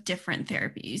lot of different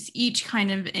therapies, each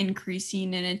kind of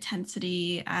increasing in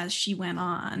intensity as she went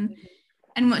on.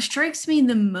 And what strikes me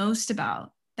the most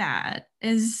about that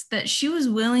is that she was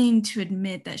willing to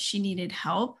admit that she needed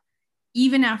help,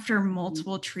 even after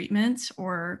multiple treatments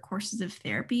or courses of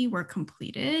therapy were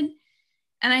completed.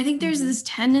 And I think there's this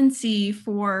tendency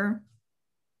for,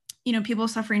 people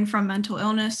suffering from mental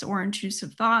illness or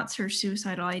intrusive thoughts or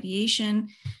suicidal ideation,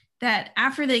 that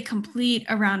after they complete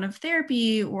a round of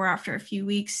therapy or after a few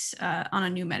weeks on a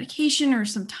new medication or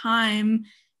some time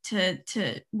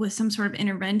with some sort of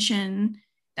intervention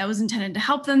that was intended to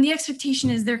help them, the expectation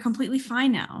is they're completely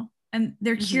fine now and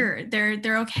they're cured,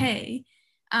 they're okay.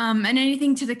 And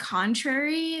anything to the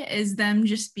contrary is them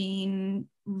just being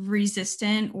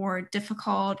resistant or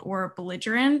difficult or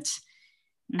belligerent.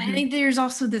 I think there's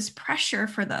also this pressure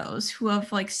for those who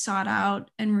have sought out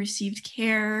and received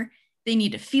care. They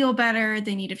need to feel better.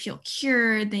 They need to feel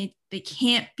cured. They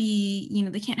can't be,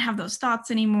 they can't have those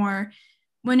thoughts anymore.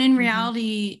 When in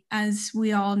reality, as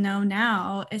we all know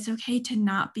now, it's okay to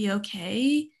not be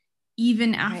okay,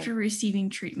 even after receiving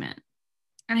treatment.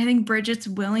 And I think Bridget's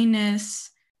willingness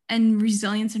and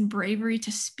resilience and bravery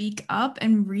to speak up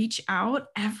and reach out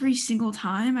every single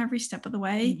time, every step of the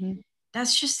way,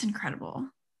 that's just incredible.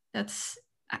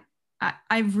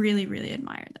 I really, really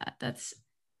admire that. That's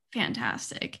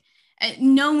fantastic.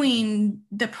 Knowing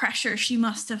the pressure she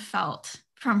must have felt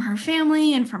from her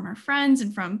family and from her friends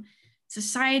and from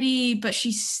society, but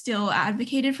she still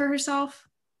advocated for herself.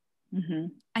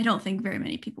 I don't think very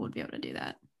many people would be able to do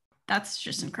that. That's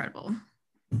just incredible.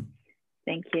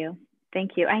 Thank you.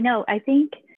 I know, I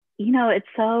think, it's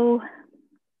so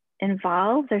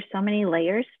involved. There's so many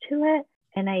layers to it.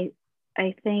 And I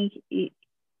think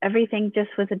everything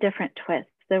just was a different twist.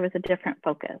 There was a different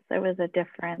focus. There was a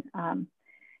different,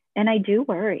 and I do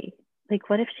worry,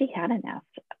 what if she hadn't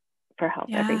asked for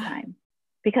help every time?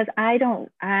 Because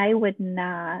I would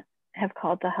not have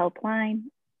called the helpline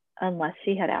unless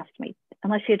she had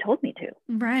told me to.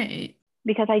 Right.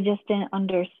 Because I just didn't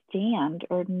understand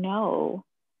or know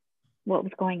what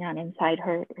was going on inside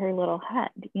her little head,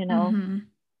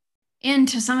 And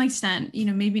to some extent,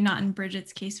 maybe not in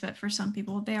Bridget's case, but for some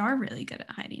people, they are really good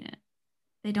at hiding it.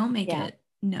 They don't make it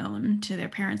known to their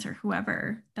parents or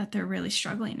whoever that they're really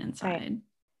struggling inside. Right.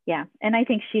 Yeah. And I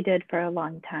think she did for a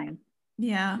long time.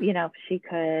 Yeah. She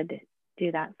could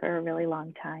do that for a really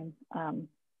long time.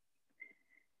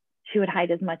 She would hide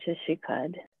as much as she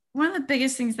could. One of the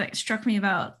biggest things that struck me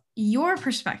about your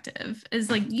perspective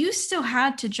is like, you still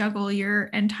had to juggle your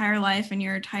entire life and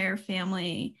your entire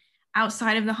family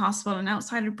outside of the hospital and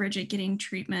outside of Bridget getting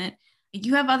treatment.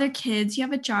 You have other kids, you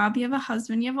have a job, you have a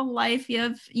husband, you have a life, you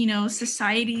have,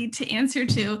 society to answer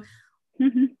to.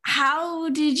 How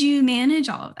did you manage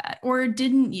all of that? Or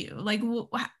didn't you? Like,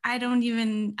 I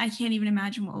can't even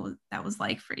imagine what that was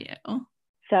like for you.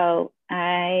 So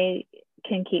I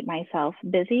can keep myself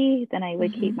busy, then I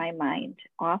would keep my mind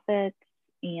off it.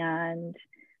 And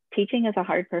teaching is a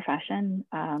hard profession.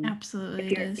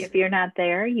 Absolutely. If you're not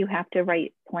there, you have to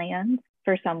write plans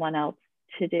for someone else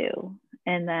to do.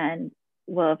 And then,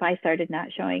 well, if I started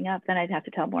not showing up, then I'd have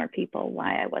to tell more people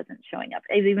why I wasn't showing up.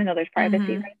 Even though there's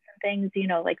privacy rights and things,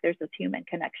 like there's this human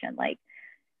connection. Like,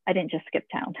 I didn't just skip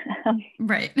town.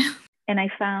 Right. And I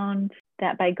found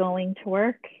that by going to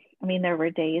work, I mean, there were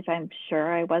days I'm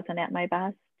sure I wasn't at my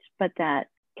best, but that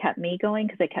kept me going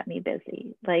because it kept me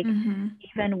busy. Like,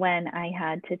 even when I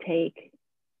had to take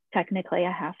technically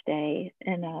a half day,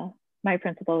 and my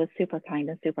principal was super kind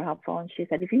and super helpful. And she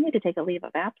said, if you need to take a leave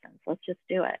of absence, let's just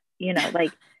do it.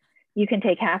 Like, you can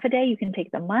take half a day, you can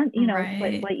take the month,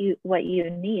 right. what you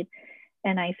need.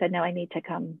 And I said, no, I need to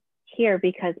come here,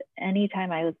 because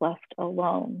anytime I was left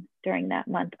alone during that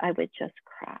month, I would just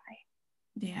cry.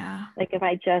 Yeah. Like, if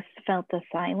I just felt the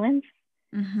silence,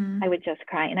 I would just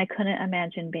cry. And I couldn't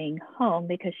imagine being home,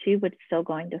 because she was still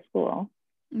going to school.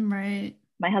 Right.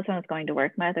 My husband was going to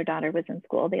work. My other daughter was in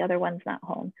school. The other one's not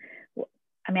home.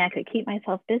 I mean, I could keep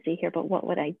myself busy here, but what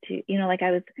would I do?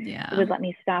 It would let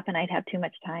me stop, and I'd have too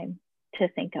much time to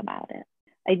think about it.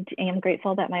 I am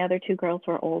grateful that my other two girls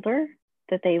were older,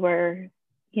 that they were,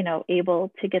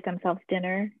 able to get themselves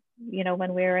dinner,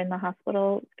 when we were in the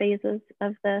hospital phases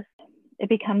of this. It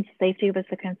becomes safety was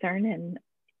the concern. And,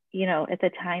 at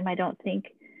the time, I don't think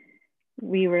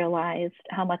we realized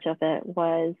how much of it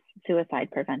was suicide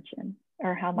prevention,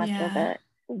 or how much of it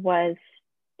was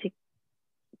to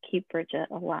keep Bridget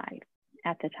alive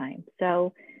at the time.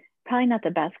 So probably not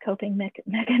the best coping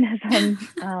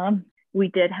mechanism. We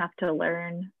did have to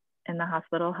learn, and the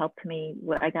hospital helped me.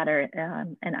 I got her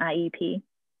an IEP,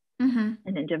 an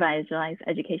individualized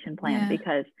education plan,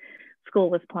 because school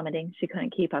was plummeting. She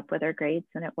couldn't keep up with her grades,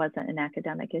 and it wasn't an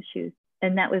academic issue.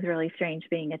 And that was really strange,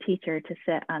 being a teacher, to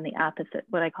sit on the opposite,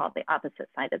 what I call the opposite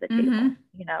side of the table,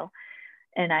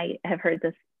 And I have heard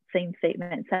this same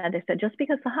statement said. They said, just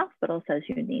because the hospital says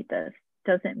you need this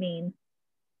doesn't mean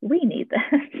we need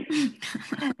this.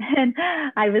 And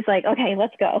I was like, okay,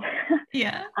 let's go.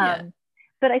 Yeah.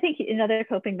 But I think another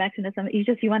coping mechanism,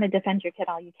 you want to defend your kid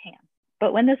all you can.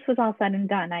 But when this was all said and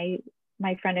done,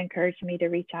 my friend encouraged me to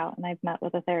reach out, and I've met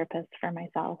with a therapist for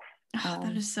myself.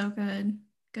 That is so good.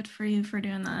 Good for you for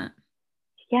doing that.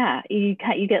 Yeah, you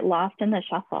get lost in the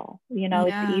shuffle.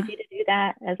 It's easy to do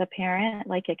that as a parent.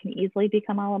 Like, it can easily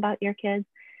become all about your kids.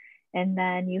 And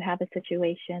then you have a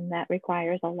situation that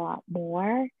requires a lot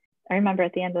more. I remember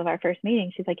at the end of our first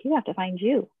meeting, she's like, you have to find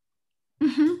you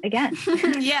again.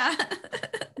 Yeah.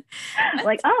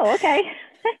 Like, oh, okay.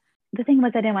 The thing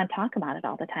was, I didn't want to talk about it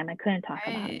all the time. I couldn't talk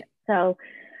about it. So,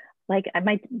 like,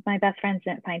 my best friends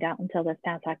didn't find out until this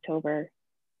past October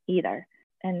either.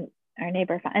 And our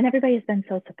neighbor found, and everybody's been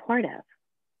so supportive.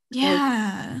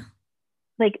 Yeah.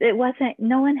 Like it wasn't,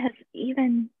 no one has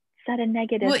even said a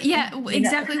negative. Well, yeah,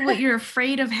 exactly what you're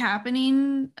afraid of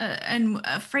happening and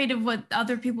afraid of what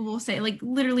other people will say. Like,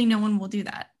 literally no one will do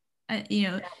that.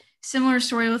 Similar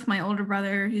story with my older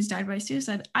brother who's died by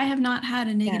suicide. I have not had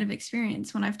a negative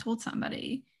experience when I've told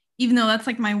somebody, even though that's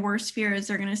like my worst fear, is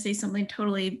they're going to say something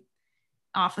totally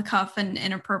off the cuff and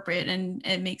inappropriate, and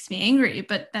it makes me angry,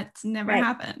 but that's never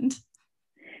happened.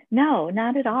 No,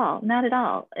 not at all. Not at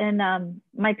all. And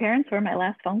my parents were my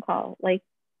last phone call, like,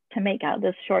 to make out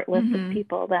this short list of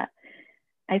people that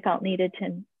I felt needed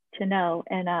to know.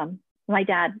 And my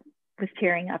dad was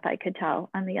tearing up, I could tell,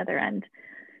 on the other end.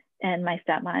 And my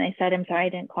stepmom, I said, I'm sorry I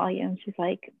didn't call you. And she's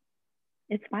like,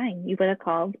 it's fine. You would have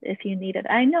called if you needed.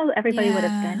 I know everybody would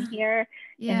have been here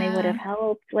and they would have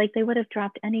helped. Like, they would have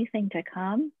dropped anything to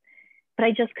come, but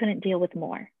I just couldn't deal with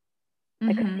more.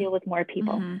 I couldn't deal with more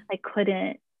people. I could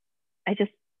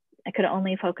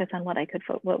only focus on what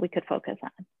we could focus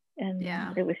on. And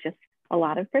it was just a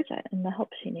lot of Bridget and the help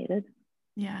she needed.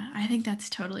 Yeah, I think that's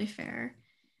totally fair.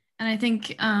 And I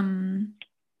think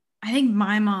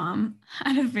my mom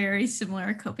had a very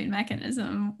similar coping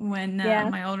mechanism when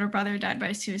my older brother died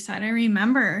by suicide. I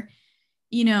remember,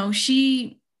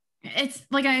 it's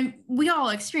like we all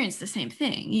experienced the same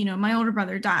thing. My older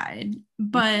brother died,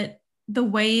 but the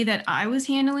way that I was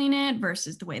handling it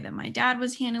versus the way that my dad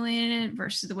was handling it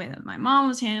versus the way that my mom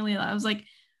was handling it, I was like,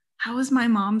 how is my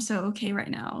mom so okay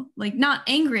right now? Like, not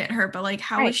angry at her, but like,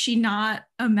 how is she not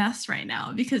a mess right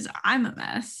now? Because I'm a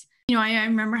mess. I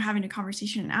remember having a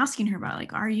conversation and asking her about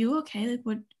like, are you okay? Like,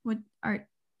 what are,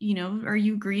 are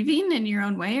you grieving in your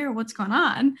own way, or what's going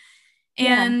on?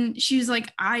 And she was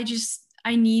like, I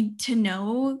need to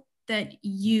know that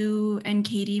you and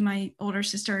Katie, my older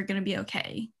sister, are going to be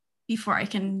okay before I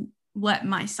can let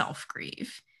myself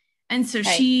grieve. And so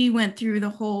she went through the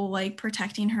whole like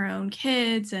protecting her own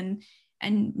kids and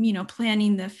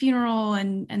planning the funeral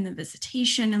and the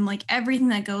visitation and like everything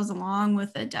that goes along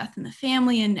with a death in the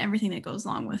family and everything that goes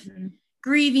along with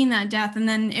grieving that death. And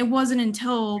then it wasn't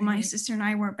until my sister and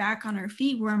I were back on our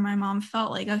feet where my mom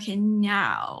felt like, okay,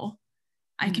 now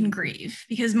I can grieve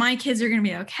because my kids are going to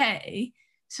be okay.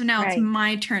 So now it's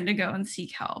my turn to go and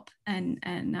seek help and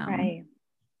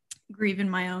grieve in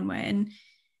my own way. And,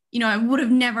 I would have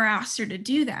never asked her to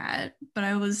do that, but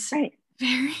I was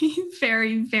very,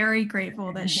 very, very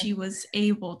grateful that she was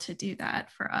able to do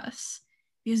that for us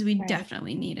because we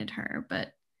definitely needed her.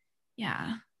 But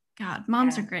yeah, God,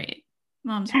 moms are great.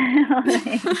 Moms are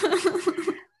great.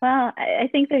 Well, I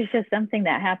think there's just something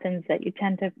that happens that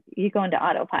you go into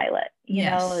autopilot, you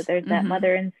know, there's that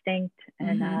mother instinct.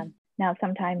 And now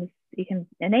sometimes you can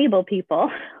enable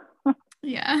people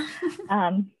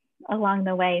along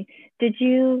the way.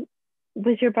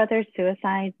 Was your brother's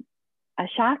suicide a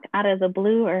shock out of the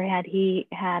blue, or had he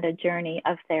had a journey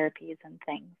of therapies and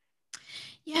things?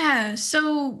 Yeah.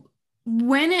 So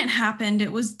when it happened,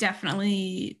 it was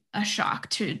definitely a shock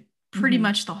to pretty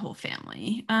much the whole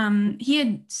family. He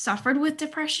had suffered with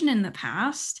depression in the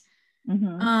past,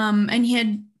 and he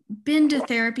had been to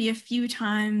therapy a few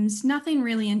times, nothing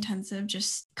really intensive,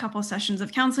 just a couple of sessions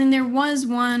of counseling. There was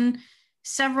one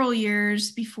several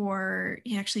years before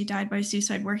he actually died by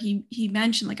suicide where he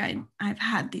mentioned like, I've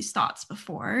had these thoughts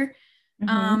before.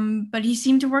 But he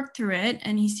seemed to work through it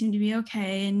and he seemed to be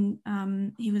okay.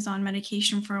 And he was on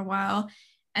medication for a while.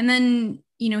 And then,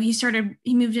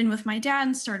 he moved in with my dad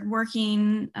and started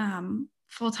working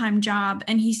full-time job,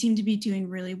 and he seemed to be doing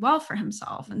really well for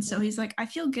himself. And so he's like, I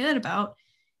feel good about,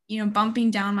 bumping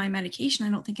down my medication.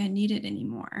 I don't think I need it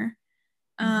anymore,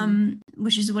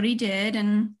 which is what he did.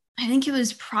 And I think it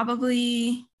was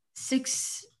probably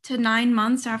 6 to 9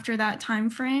 months after that time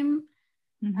frame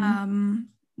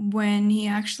when he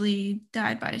actually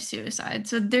died by suicide.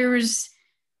 So there was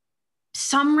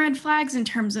some red flags in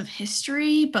terms of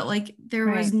history, but like there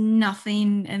was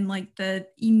nothing in like the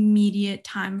immediate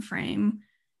time frame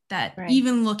that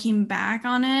even looking back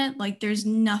on it, like there's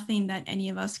nothing that any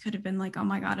of us could have been like, oh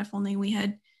my God, if only we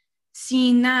had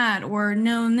seen that or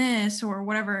known this or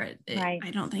whatever. I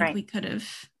don't think we could have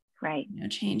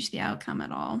changed the outcome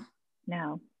at all.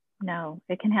 No,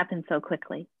 it can happen so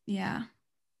quickly. Yeah.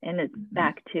 And it's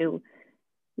back to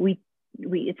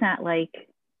it's not like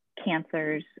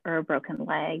cancers or a broken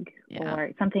leg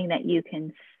or something that you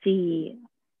can see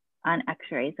on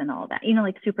x-rays and all that,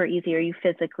 like super easy, or you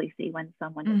physically see when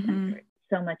someone is injured.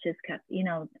 So much is kept,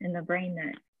 in the brain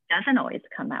that doesn't always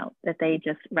come out, that they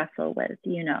just wrestle with,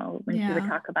 when she would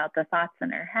talk about the thoughts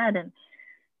in her head. And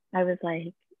I was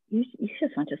like, you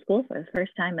just went to school for the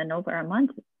first time in over a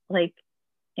month, like,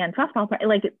 and softball,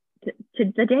 like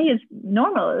the day is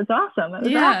normal. It was awesome. It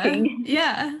was rocking.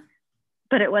 Yeah.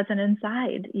 But it wasn't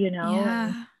inside,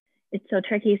 Yeah. It's so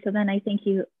tricky. So then I think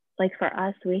for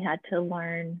us, we had to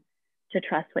learn to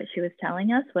trust what she was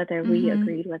telling us, whether we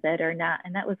agreed with it or not.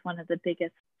 And that was one of the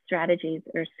biggest strategies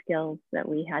or skills that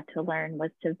we had to learn,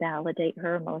 was to validate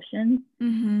her emotions,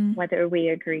 whether we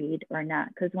agreed or not.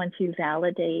 Because once you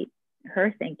validate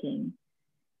her thinking,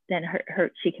 then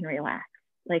she can relax.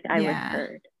 Like, I was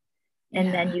heard.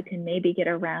 And then you can maybe get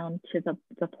around to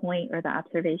the point or the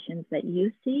observations that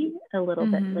you see a little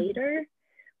bit later.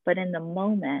 But in the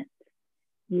moment,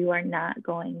 you are not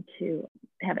going to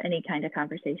have any kind of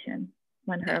conversation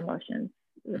when her emotions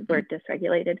were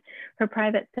dysregulated. Her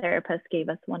private therapist gave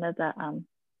us one of the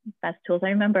best tools. I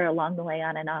remember along the way,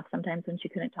 on and off, sometimes when she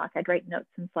couldn't talk, I'd write notes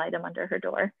and slide them under her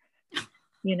door,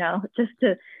 just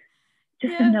to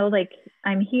know, like,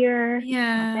 I'm here.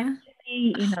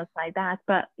 Slide back.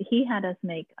 But he had us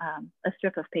make a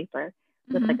strip of paper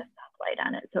with like a stoplight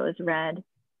on it. So it was red,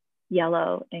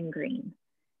 yellow, and green.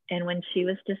 And when she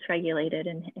was dysregulated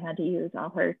and had to use all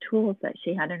her tools that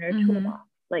she had in her toolbox,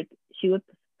 like, she would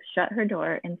shut her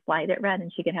door and slide it red,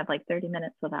 and she could have like 30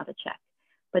 minutes without a check.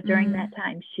 But during that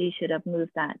time, she should have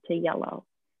moved that to yellow,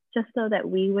 just so that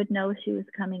we would know she was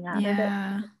coming out of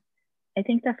it. I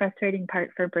think the frustrating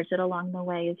part for Bridget along the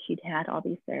way is she'd had all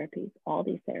these therapies,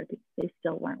 they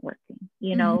still weren't working,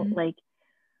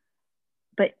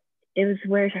 but it was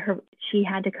where she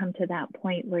had to come to that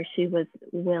point where she was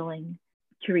willing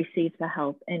to receive the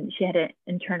help, and she had to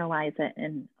internalize it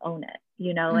and own it,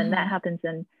 you know. And that happens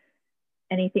in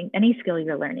anything, any skill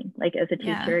you're learning. Like as a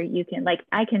teacher, you can, like,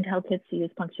 I can tell kids to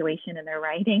use punctuation in their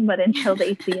writing, but until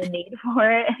they see a need for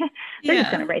it, they're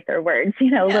just going to write their words, you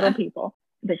know, little people.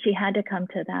 But she had to come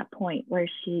to that point where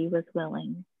she was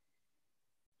willing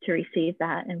to receive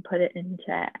that and put it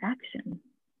into action.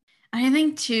 I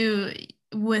think too,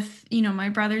 with, you know, my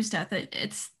brother's death,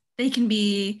 they can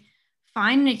be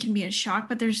fine, it can be a shock,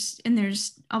 but there's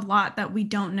a lot that we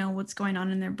don't know what's going on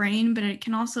in their brain, but it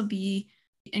can also be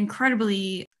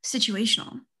incredibly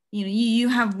situational. You know, you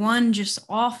have one just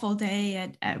awful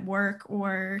day at work,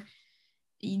 or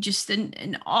you just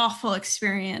an awful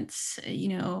experience, you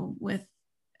know, with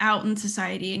out in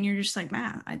society, and you're just like,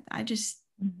 man, I just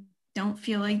don't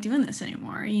feel like doing this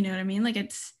anymore. You know what I mean? Like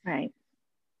it's right.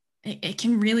 It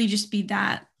can really just be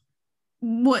that.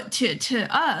 What to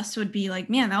us would be like,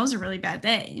 man, that was a really bad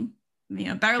day. You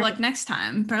know, better luck next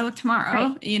time, better luck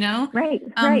tomorrow, you know? Right.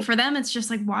 For them, it's just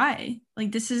like, why?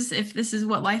 Like, if this is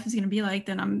what life is going to be like,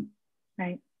 then I'm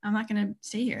not going to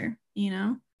stay here, you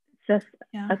know? Just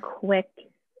a quick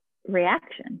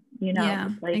reaction, you know? Yeah,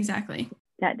 like, exactly.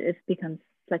 That it becomes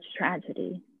such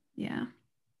tragedy. Yeah.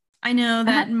 I know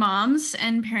that moms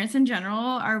and parents in general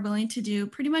are willing to do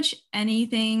pretty much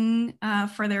anything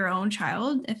for their own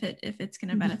child if it's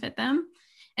going to benefit them.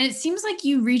 And it seems like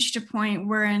you reached a point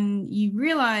wherein you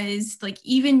realized, like,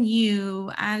 even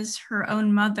you as her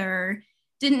own mother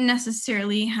didn't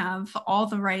necessarily have all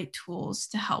the right tools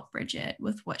to help Bridget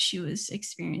with what she was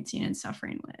experiencing and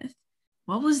suffering with.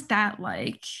 What was that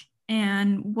like?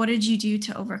 And what did you do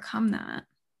to overcome that?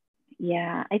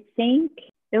 Yeah, I think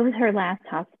it was her last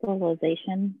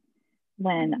hospitalization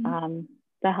when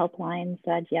the helpline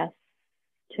said yes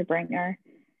to bring her.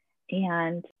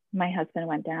 And my husband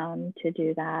went down to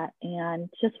do that. And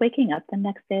just waking up the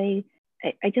next day,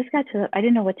 I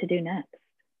didn't know what to do next.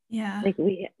 Yeah. Like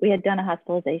we had done a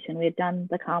hospitalization. We had done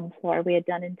the comm floor. We had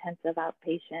done intensive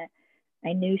outpatient.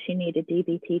 I knew she needed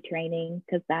DBT training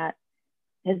because that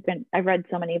I've read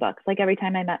so many books. Like every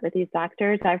time I met with these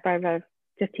doctors, I've read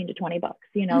 15 to 20 books,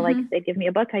 you know, like they'd give me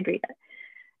a book, I'd read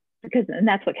it and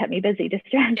that's what kept me busy,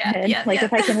 distracted.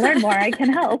 If I can learn more, I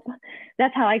can help.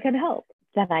 That's how I could help.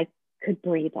 That I could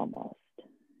breathe almost,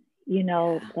 you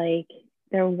know, like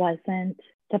there wasn't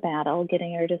the battle,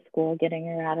 getting her to school, getting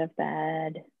her out of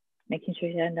bed, making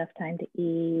sure she had enough time to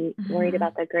eat, worried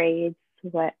about the grades,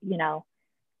 what, you know,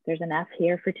 there's an F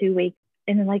here for 2 weeks.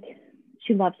 And like,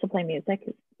 she loves to play music,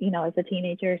 you know, as a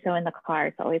teenager. So in the car,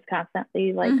 it's always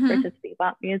constantly like British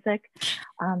bebop music.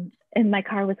 And my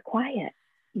car was quiet,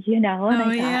 you know, and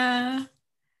I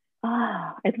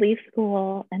thought, I'd leave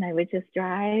school and I would just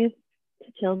drive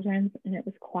to Children's and it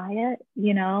was quiet,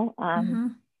 you know.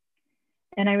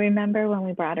 And I remember when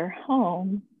we brought her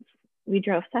home, we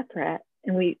drove separate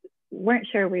and we weren't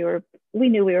sure we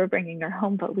knew we were bringing her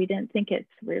home, but we didn't think it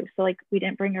through. So like we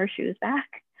didn't bring her shoes back.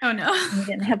 Oh no. We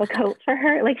didn't have a coat for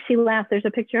her. Like she laughed. There's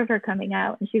a picture of her coming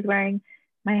out and she's wearing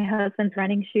my husband's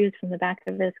running shoes from the back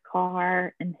of his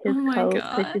car and his coat.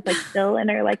 So she's like still in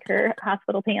her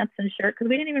hospital pants and shirt because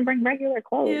we didn't even bring regular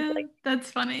clothes. Yeah, like that's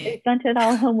funny. We sent it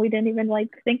all home. We didn't even like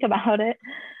think about it.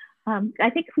 I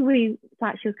think we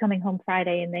thought she was coming home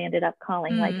Friday and they ended up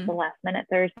calling like the last minute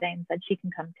Thursday and said she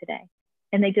can come today.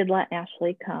 And they did let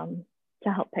Ashley come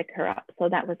to help pick her up. So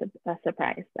that was a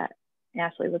surprise that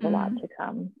Ashley was allowed to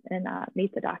come and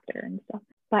meet the doctor and stuff.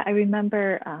 But I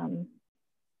remember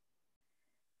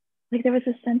like there was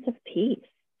a sense of peace.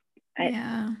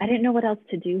 I didn't know what else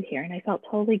to do here. And I felt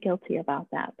totally guilty about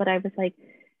that. But I was like,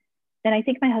 and I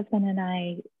think my husband and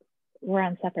I were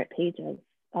on separate pages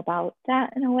about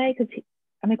that in a way. Because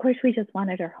of course we just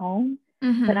wanted her home.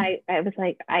 But I was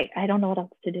like, I don't know what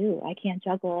else to do. I can't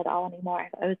juggle it all anymore.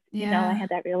 I was, you know, I had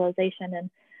that realization and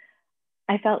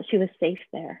I felt she was safe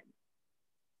there.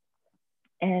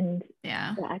 And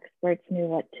the experts knew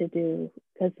what to do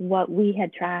because what we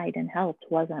had tried and helped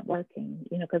wasn't working,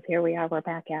 you know, because here we are, we're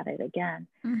back at it again.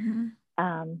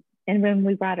 And when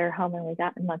we brought her home and we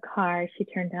got in the car, she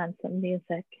turned on some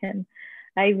music and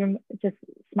I just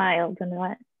smiled and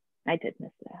went, I did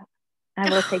miss that. I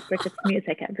will take Bridget's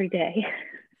music every day.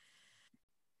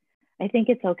 I think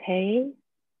it's okay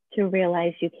to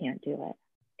realize you can't do it.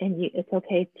 And it's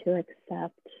okay to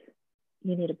accept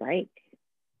you need a break.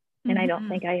 And I don't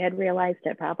think I had realized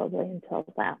it probably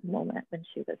until that moment when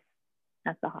she was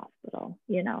at the hospital,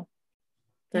 you know.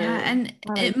 And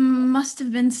it must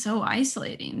have been so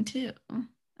isolating too.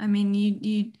 I mean,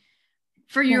 you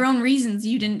for your own reasons,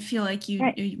 you didn't feel like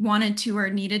you wanted to or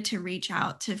needed to reach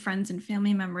out to friends and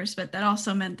family members, but that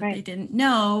also meant that they didn't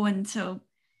know. And so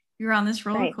you're on this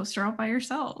roller coaster all by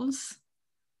yourselves.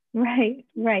 Right.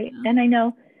 Yeah. And I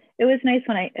know it was nice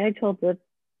when I told the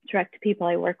direct people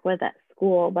I work with at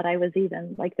school, but I was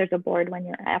even like, there's a board when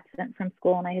you're absent from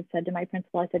school. And I had said to my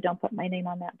principal, I said, don't put my name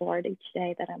on that board each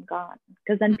day that I'm gone.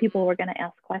 Because then people were going to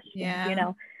ask questions, you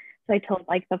know? So I told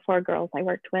like the 4 girls I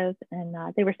worked with, and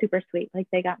they were super sweet. Like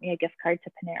they got me a gift card to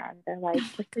Panera. They're like,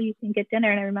 just so you can get dinner.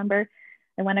 And I remember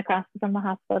I went across from the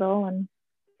hospital and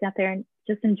sat there and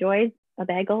just enjoyed a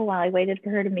bagel while I waited for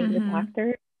her to meet with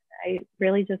doctor. I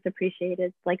really just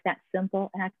appreciated like that simple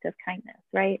act of kindness,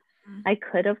 right? I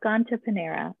could have gone to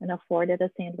Panera and afforded a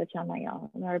sandwich on my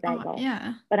own or a bagel,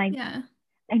 but I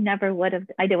never would have.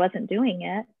 I wasn't doing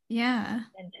it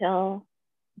until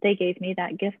they gave me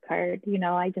that gift card. You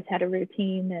know, I just had a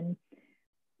routine, and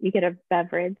you get a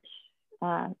beverage,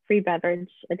 free beverage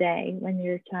a day when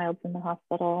your child's in the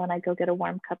hospital, and I go get a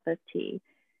warm cup of tea.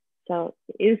 So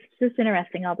it was just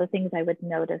interesting, all the things I would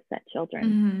notice that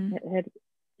children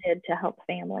did to help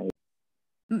families.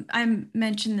 I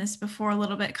mentioned this before a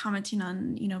little bit, commenting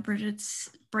on, you know, Bridget's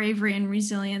bravery and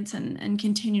resilience and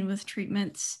continued with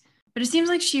treatments. But it seems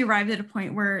like she arrived at a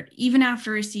point where even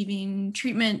after receiving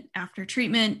treatment after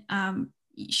treatment,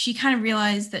 she kind of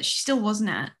realized that she still wasn't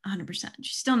at 100%.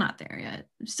 She's still not there yet.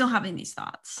 I'm still having these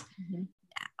thoughts.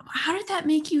 How did that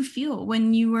make you feel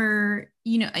when you were,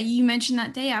 you know, you mentioned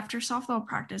that day after softball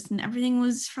practice and everything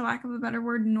was, for lack of a better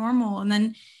word, normal. And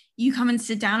then you come and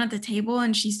sit down at the table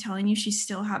and she's telling you she's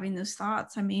still having those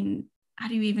thoughts. I mean, how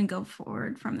do you even go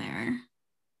forward from there?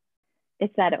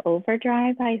 It's that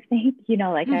overdrive, I think, you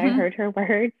know, like I heard her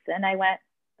words and I went,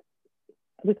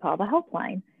 we call the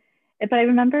helpline. But I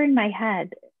remember in my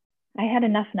head, I had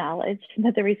enough knowledge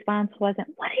that the response wasn't,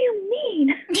 what do you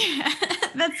mean? Yeah,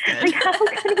 that's good. Like, how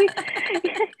could we?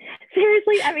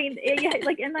 Seriously, I mean,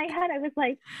 like in my head, I was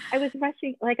like, I was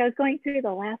rushing, like I was going through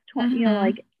the last 20, you know,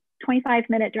 like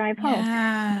 25-minute drive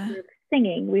home. We were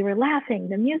singing, we were laughing,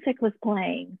 the music was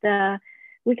playing,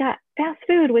 we got fast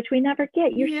food, which we never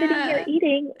get. You're sitting here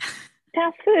eating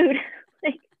fast food.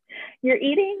 Like you're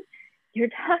eating, you're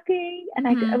talking. And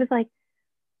I was like,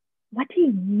 what do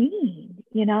you mean?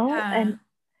 You know? And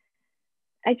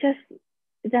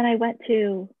then I went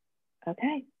to,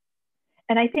 okay.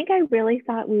 And I think I really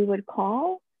thought we would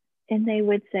call and they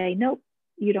would say, nope,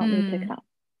 you don't need to come.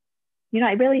 You know,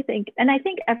 I really think, and I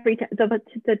think every time,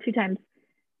 the 2 times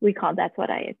we called, that's what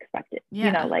I expected.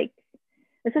 You know, like,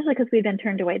 especially because we'd been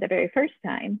turned away the very first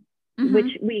time,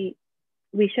 which we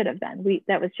should have been.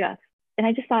 That was just, and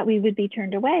I just thought we would be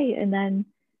turned away. And then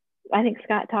I think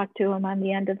Scott talked to him on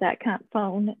the end of that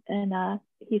phone, and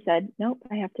he said, nope,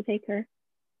 I have to take her.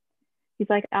 He's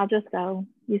like, I'll just go.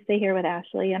 You stay here with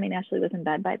Ashley. I mean, Ashley was in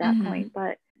bed by that point,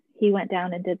 but he went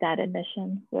down and did that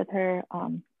admission with her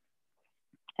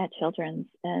at Children's.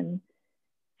 And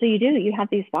so you have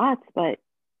these thoughts, but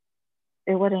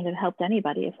it wouldn't have helped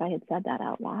anybody if I had said that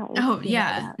out loud. Oh,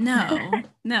 yeah. No,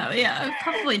 yeah,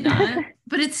 probably not.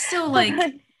 But it's still like,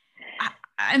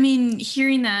 I mean,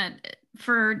 hearing that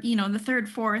for, you know, the 3rd,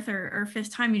 4th, or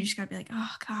 5th time, you just gotta be like,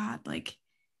 oh God, like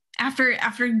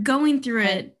after going through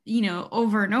it, you know,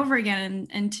 over and over again,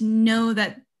 and to know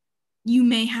that you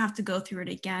may have to go through it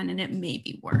again and it may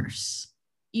be worse,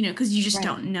 you know, because you just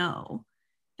don't know.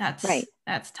 That's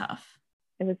tough.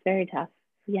 It was very tough.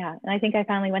 Yeah. And I think I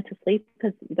finally went to sleep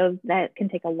because that can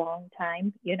take a long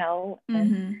time, you know,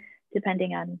 and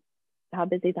depending on how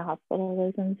busy the hospital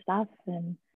is and stuff.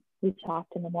 And we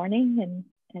talked in the morning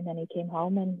and then he came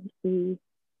home and we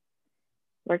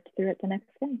worked through it the next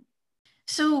day.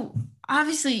 So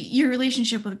obviously your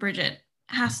relationship with Bridget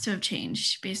has to have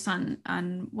changed based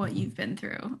on what you've been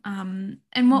through.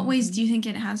 In what ways do you think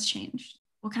it has changed?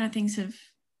 What kind of things have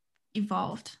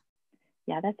evolved?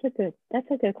 Yeah, that's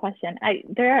a good question.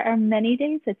 There are many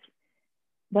days it's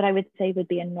what I would say would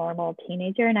be a normal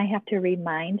teenager, and I have to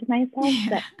remind myself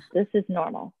that this is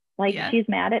normal. Like she's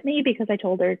mad at me because I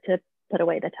told her to put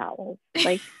away the towels.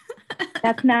 Like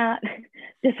that's not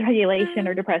dysregulation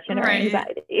or depression or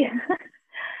anxiety.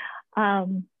 I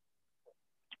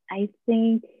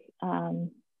think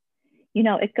you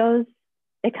know, it comes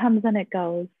and it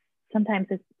goes. Sometimes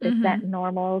it's that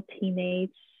normal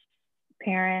teenage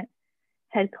parent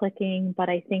head clicking, but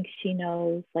I think she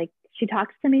knows, like she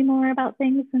talks to me more about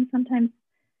things than sometimes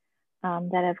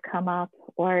that have come up,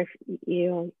 or if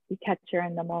you catch her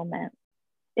in the moment.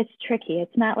 It's tricky.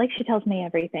 It's not like she tells me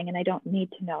everything and I don't need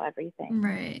to know everything.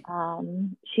 Right.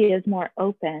 She is more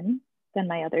open than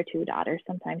my other 2 daughters.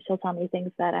 Sometimes she'll tell me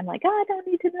things that I'm like, oh, I don't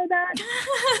need to know that.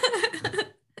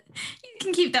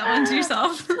 can keep that one to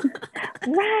yourself.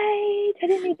 Right. I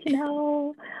didn't need to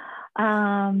know.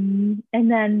 And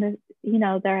then,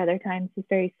 there are other times it's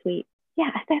very sweet.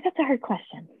 Yeah, that's a hard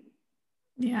question.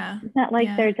 Yeah. It's not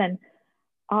like there's an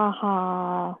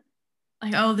aha.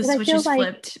 Like, oh, the switch is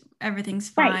flipped. Everything's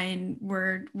fine.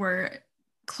 Right. We're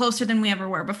closer than we ever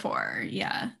were before.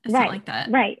 Yeah. It's not like that.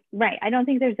 Right. I don't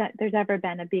think there's ever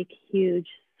been a big, huge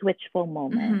switchful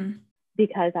moment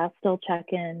because I'll still check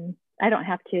in. I don't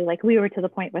have to, like, we were to the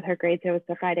point with her grades, there was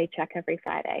the Friday check every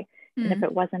Friday. And if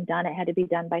it wasn't done, it had to be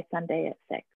done by Sunday at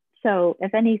 6. So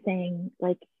if anything,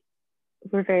 like,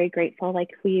 we're very grateful. Like,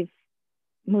 we've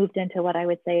moved into what I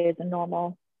would say is a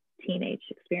normal teenage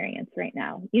experience right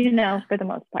now, for the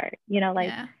most part,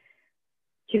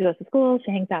 she goes to school,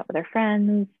 she hangs out with her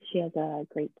friends, she has a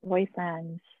great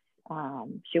boyfriend,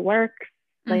 she works,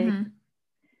 like,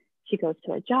 she goes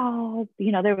to a job.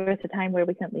 There was a time where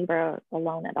we couldn't leave her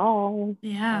alone at all.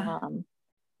 Yeah.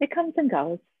 It comes and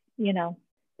goes,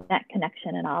 that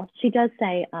connection and all. She does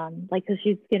say, because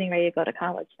she's getting ready to go to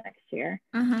college next year.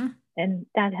 And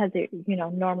that has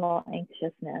normal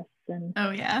anxiousness. And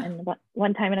And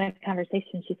one time in a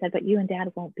conversation, she said, "But you and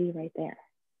Dad won't be right there."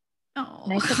 Oh.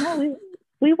 And I said, "No,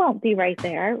 we won't be right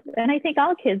there." And I think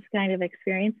all kids kind of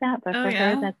experience that, but for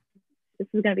her, this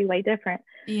is going to be way different.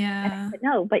 Yeah. And I said,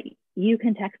 "No, but you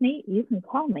can text me, you can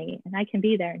call me, and I can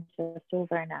be there in just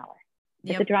over an hour.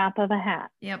 At the drop of a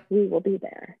hat, we will be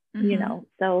there."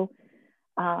 So,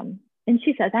 and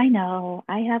she says, "I know,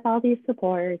 I have all these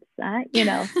supports,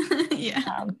 Yeah.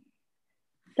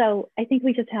 So I think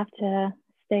we just have to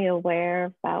stay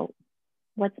aware about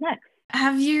what's next.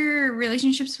 Have your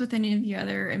relationships with any of your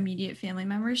other immediate family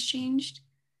members changed?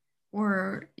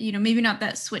 Or, maybe not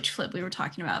that switch flip we were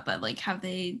talking about, but like, how have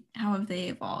they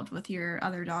evolved with your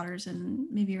other daughters and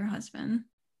maybe your husband?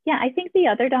 Yeah, I think the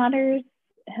other daughters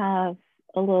have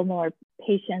a little more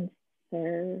patience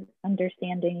or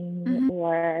understanding,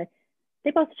 or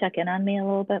they both check in on me a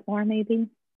little bit more, maybe.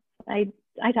 I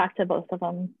talk to both of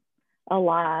them a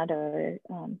lot, or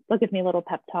they'll give me little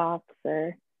pep talks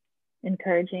or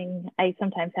encouraging. I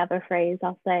sometimes have a phrase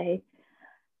I'll say,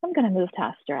 "I'm going to move to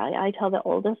Australia." I tell the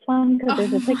oldest one, because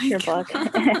there's a picture book,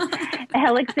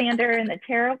 Alexander and the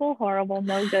Terrible, Horrible,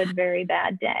 No Good, Very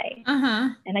Bad Day.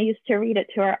 And I used to read it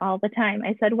to her all the time.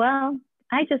 I said, "Well,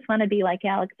 I just want to be like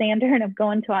Alexander, and I'm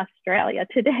going to Australia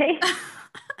today."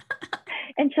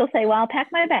 And she'll say, "Well, I'll pack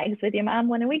my bags with you, Mom.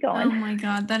 When are we going?" Oh my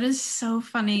God, that is so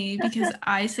funny, because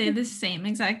I say the same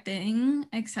exact thing,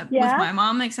 except with my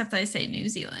mom, except I say New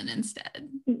Zealand instead.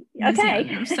 New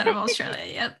Zealand instead of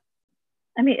Australia. Yep.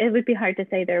 I mean, it would be hard to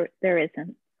say there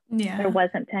isn't. Yeah. There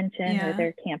wasn't tension, or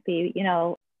there can't be.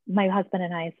 My husband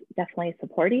and I definitely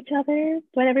support each other,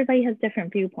 but everybody has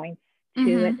different viewpoints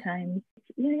too at times.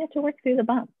 You have to work through the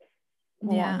bumps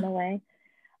along the way.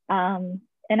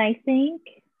 And I think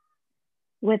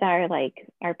with our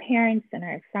parents and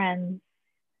our friends,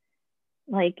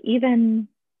 like, even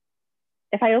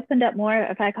if I opened up more,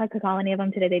 if I could call any of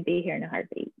them today, they'd be here in a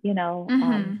heartbeat.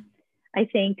 I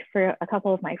think for a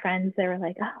couple of my friends, they were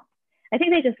like, "Oh," I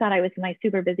think they just thought I was my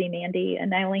super busy Mandy,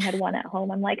 and I only had one at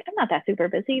home. I'm like, "I'm not that super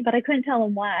busy," but I couldn't tell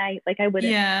them why. Like, I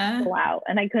wouldn't go out,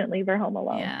 and I couldn't leave her home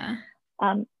alone.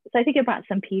 So I think it brought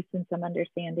some peace and some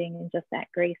understanding, and just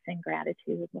that grace and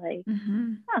gratitude. Like,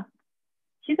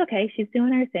 she's okay. She's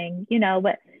doing her thing,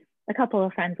 but a couple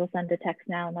of friends will send a text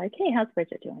now and like, "Hey, how's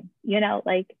Bridget doing?"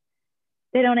 Like,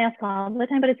 they don't ask all the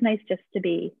time, but it's nice just to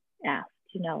be asked,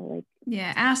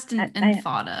 asked and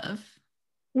thought of.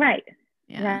 Right.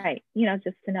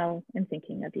 Just to know I'm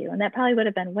thinking of you. And that probably would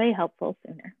have been way helpful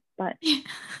sooner, but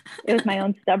it was my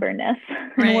own stubbornness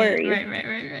and worries.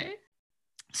 Right.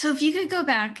 So if you could go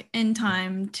back in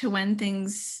time to when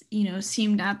things,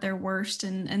 seemed at their worst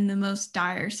and the most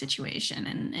dire situation,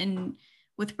 and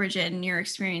with Bridget and your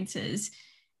experiences,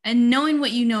 and knowing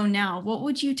what you know now, what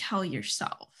would you tell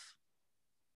yourself?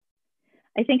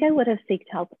 I think I would have sought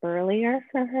help earlier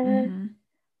for her.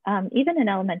 Even in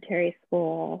elementary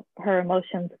school, her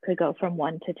emotions could go from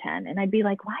 1 to 10. And I'd be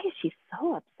like, "Why is she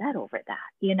so upset over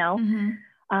that?"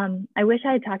 I wish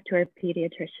I had talked to her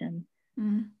pediatrician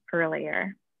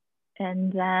earlier.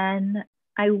 And then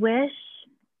I wish,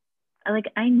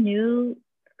 I knew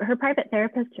her private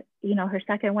therapist, her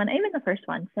second one, even the first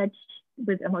one, said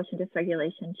with emotion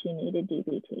dysregulation, she needed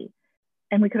DBT.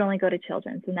 And we could only go to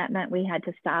Children's, and that meant we had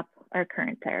to stop our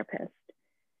current therapist.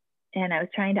 And I was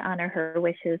trying to honor her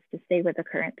wishes to stay with the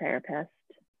current therapist.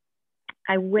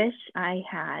 I wish I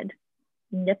had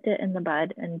nipped it in the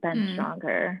bud and been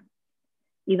stronger,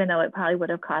 even though it probably would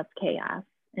have caused chaos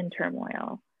and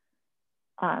turmoil.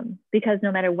 Because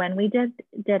no matter when we did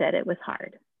it, it was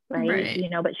hard. right? You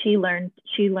know, but she learned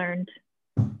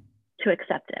to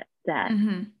accept it, that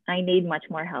I need much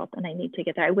more help and I need to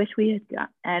get there. I wish we had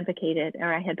advocated,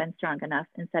 or I had been strong enough,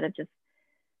 instead of just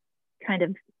kind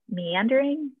of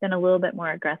meandering, then a little bit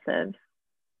more aggressive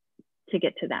to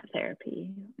get to that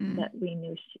therapy that we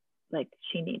knew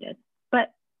she needed.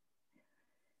 But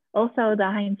also the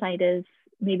hindsight is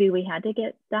maybe we had to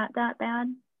get that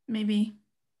bad. Maybe.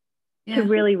 Yeah. To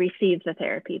really receive the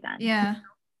therapy then. Yeah.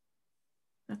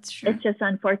 That's true. It's just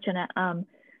unfortunate.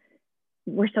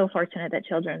 We're so fortunate that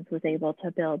Children's was able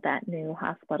to build that new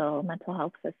hospital mental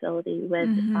health facility with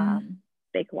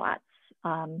Big Lots.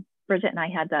 Bridget and I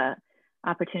had the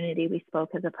opportunity, we spoke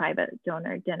as a private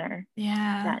donor dinner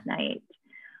that night.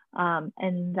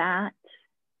 And that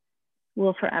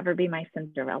will forever be my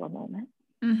Cinderella moment.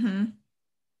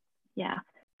 Yeah.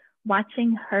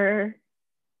 Watching her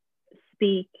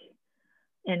speak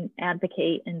and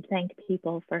advocate and thank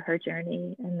people for her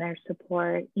journey and their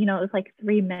support. You know, it was like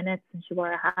 3 minutes and she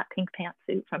wore a hot pink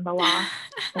pantsuit from the loft.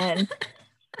 And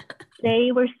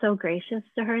they were so gracious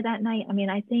to her that night. I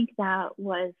mean, I think that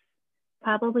was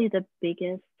probably the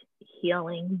biggest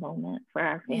healing moment for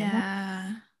our family.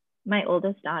 Yeah. My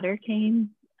oldest daughter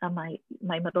came, my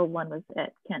middle one was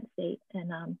at Kent State,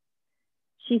 and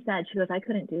she goes, I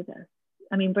couldn't do this.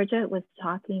 I mean, Bridget was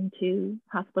talking to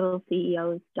hospital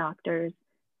CEOs, doctors,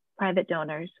 private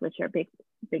donors, which are big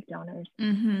donors.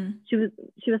 She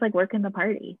was like working the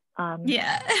party.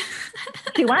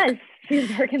 She was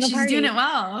working the party. She's doing it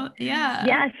well.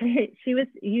 Yeah, she was.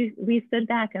 We stood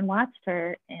back and watched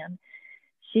her, and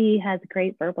she has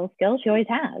great verbal skills. She always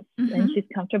has, and she's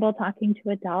comfortable talking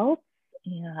to adults.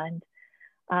 And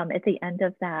at the end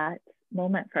of that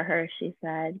moment for her, she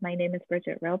said, "My name is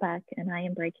Bridget Roebuck, and I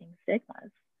am breaking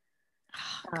stigmas."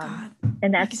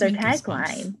 And that's their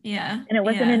tagline. Yeah. And it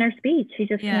wasn't in her speech. She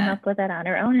just came up with it on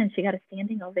her own, and she got a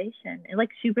standing ovation. And like,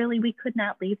 we could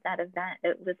not leave that event.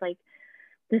 It was like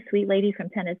the sweet lady from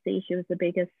Tennessee. She was the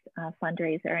biggest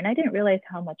fundraiser. And I didn't realize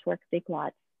how much work Big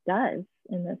Lots does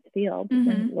in this field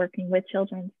and working with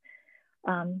children.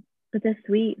 But this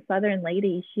sweet Southern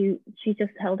lady, she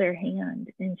just held her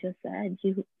hand and just said,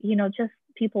 you know, just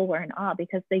people were in awe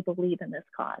because they believe in this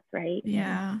cause, right?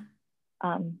 Yeah.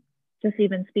 And, just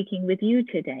even speaking with you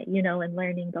today, you know, and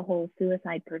learning the whole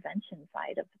suicide prevention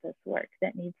side of this work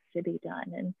that needs to be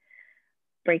done and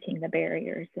breaking the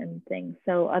barriers and things.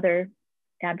 So other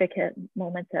advocate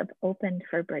moments have opened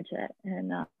for Bridget.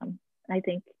 And I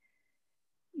think,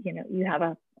 you know, you have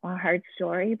a hard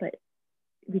story, but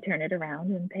we turn it around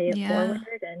and pay it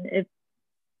forward. And it,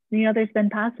 you know, there's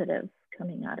been positives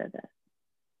coming out of it.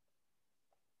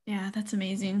 Yeah, that's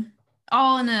amazing.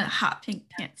 All in a hot pink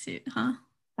pantsuit, huh?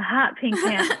 A hot pink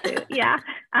pantsuit. Yeah.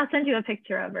 I'll send you a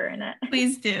picture of her in it.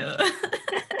 Please do.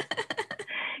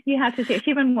 You have to see.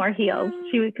 She even wore heels.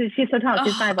 Because she's so tall.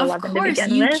 She's 5'11" to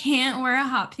begin you with. You can't wear a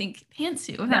hot pink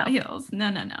pantsuit without heels.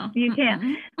 No. You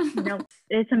can't. No.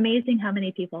 It's amazing how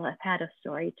many people have had a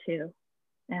story too,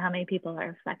 and how many people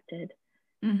are affected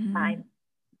by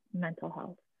mental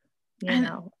health. You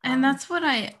know. And that's what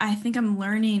I think I'm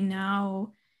learning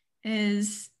now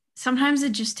is sometimes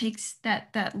it just takes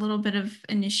that little bit of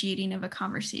initiating of a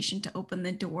conversation to open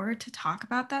the door to talk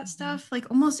about that stuff. Like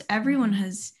almost everyone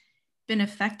has been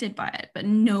affected by it, but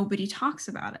nobody talks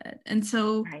about it. And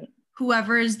so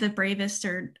whoever is the bravest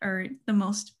or the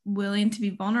most willing to be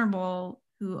vulnerable,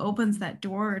 who opens that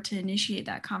door to initiate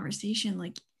that conversation,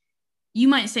 like you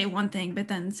might say one thing, but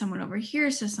then someone over here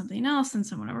says something else, and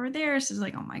someone over there says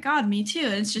like, oh my God, me too.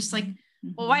 And it's just like,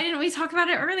 well, why didn't we talk about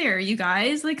it earlier, you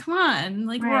guys? Like, come on,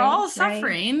 like we're all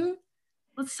suffering.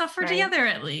 Let's suffer together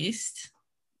at least.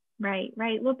 Right.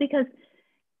 Well, because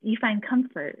you find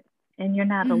comfort and you're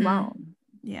not alone.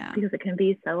 Yeah. Because it can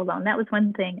be so alone. That was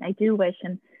one thing I do wish.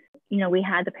 And, you know, we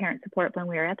had the parent support when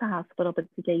we were at the hospital, but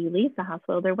the day you leave the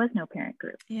hospital, there was no parent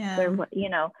group. Yeah. There, you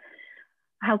know,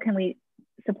 how can we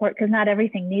support? Because not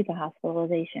everything needs a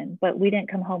hospitalization, but we didn't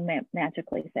come home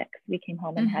magically fixed. We came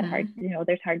home and had hard, you know,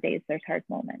 there's hard days, there's hard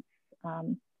moments.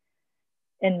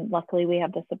 And luckily we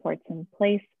have the supports in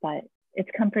place, but it's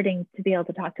comforting to be able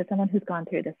to talk to someone who's gone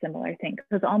through the similar thing,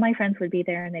 because all my friends would be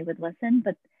there and they would listen,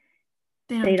 but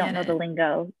they don't know the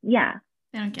lingo. Yeah.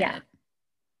 They don't get it.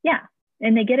 Yeah.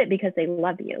 And they get it because they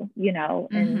love you, you know,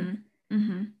 and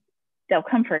they'll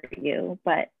comfort you,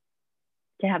 but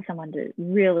to have someone to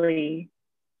really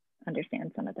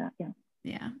understand some of that.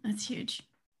 Yeah, that's huge.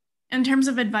 In terms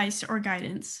of advice or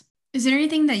guidance, is there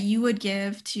anything that you would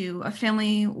give to a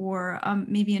family or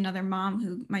maybe another mom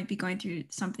who might be going through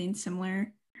something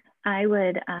similar? I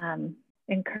would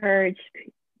encourage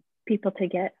people to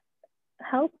get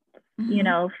help, you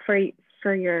know, for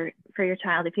for your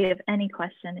child, if you have any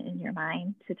question in your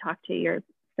mind, to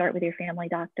start with your family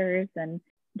doctors, and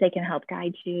they can help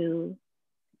guide you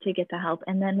to get the help.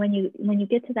 And then when you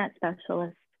get to that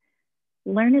specialist,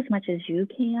 learn as much as you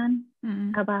can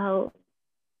about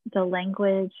the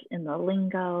language and the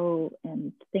lingo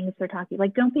and things they're talking.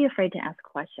 Like, don't be afraid to ask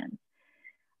questions.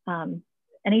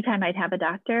 Anytime I'd have a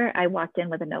doctor, I walked in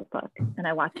with a notebook and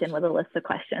I walked in with a list of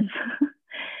questions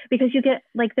because you get,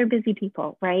 like, they're busy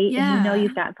people, right? Yeah. And you know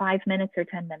you've got 5 minutes or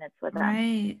 10 minutes with them.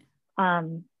 Right.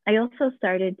 I also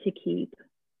started to keep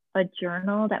a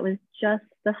journal that was just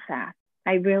the facts.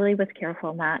 I really was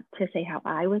careful not to say how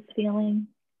I was feeling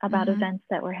about events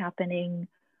that were happening,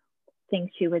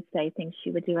 things she would say, things she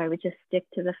would do. I would just stick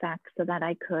to the facts so that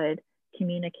I could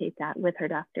communicate that with her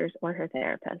doctors or her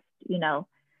therapist. You know,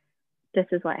 this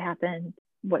is what happened.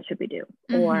 What should we do?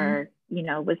 Or, you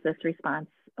know, was this response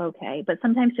okay? But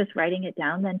sometimes just writing it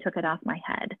down then took it off my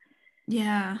head.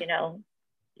 Yeah. You know,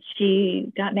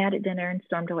 she got mad at dinner and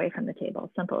stormed away from the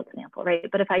table. Simple example, right?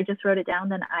 But if I just wrote it down,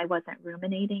 then I wasn't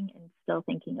ruminating and still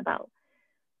thinking about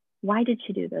why did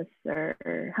she do this,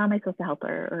 or how am I supposed to help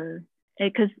her? Or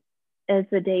because as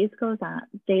the days go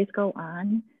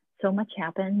on, so much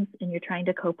happens, and you're trying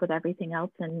to cope with everything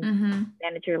else and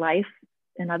manage your life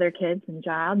and other kids and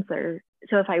jobs. Or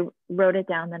so if I wrote it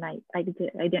down, then I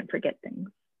didn't forget things.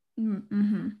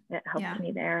 It helped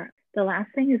me there. The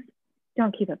last thing is,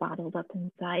 don't keep it bottled up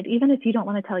inside. Even if you don't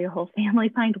want to tell your whole family,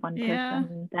 find one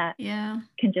person that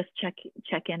can just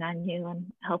check in on you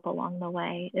and help along the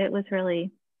way. It was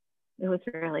really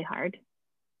hard.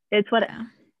 It's what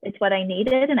I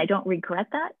needed, and I don't regret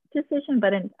that decision,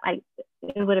 but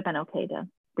it would have been okay to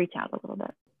reach out a little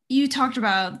bit. You talked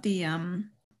about the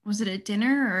was it a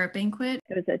dinner or a banquet?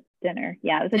 It was a dinner.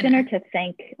 Yeah, it was a dinner to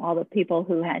thank all the people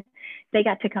who they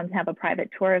got to come have a private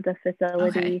tour of the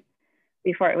facility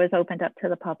before it was opened up to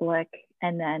the public.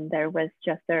 And then there was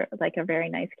just a very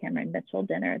nice Cameron Mitchell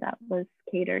dinner that was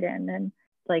catered in, and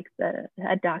like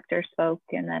a doctor spoke,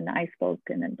 and then I spoke,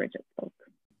 and then Bridget spoke.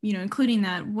 You know, including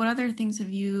that, what other things have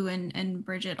you and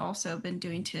Bridget also been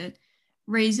doing to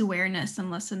raise awareness and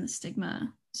lessen the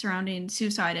stigma surrounding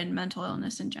suicide and mental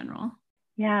illness in general?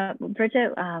 Yeah,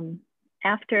 Bridget,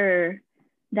 after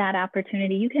that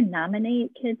opportunity, you can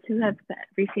nominate kids who have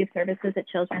received services at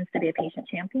Children's to be a patient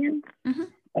champion.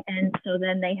 And so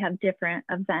then they have different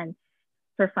events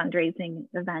for fundraising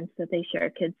events that they share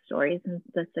kids' stories and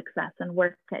the success and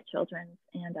work at Children's.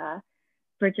 And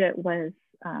Bridget was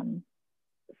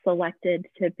selected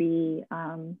to be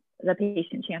the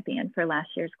patient champion for last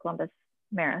year's Columbus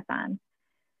Marathon.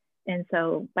 And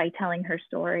so by telling her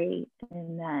story,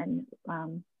 and then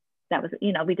that was,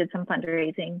 you know, we did some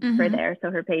fundraising for there. So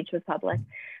her page was public.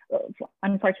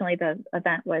 Unfortunately, the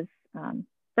event was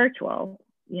virtual.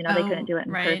 You know, they couldn't do it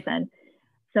in person.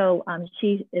 So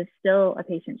she is still a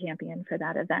patient champion for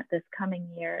that event this coming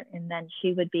year. And then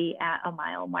she would be at a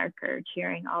mile marker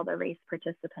cheering all the race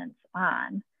participants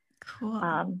on.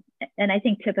 Cool. And I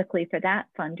think typically for that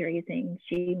fundraising,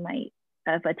 she might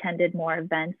have attended more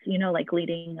events, you know, like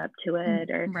leading up to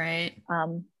it, or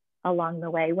along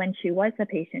the way. When she was a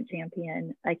patient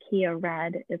champion, Akia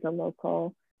Red is a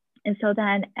local. And so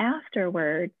then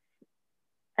afterwards,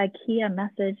 Akia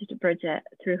messaged Bridget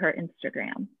through her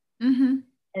Instagram.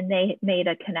 And they made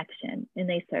a connection, and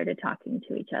they started talking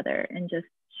to each other, and just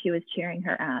she was cheering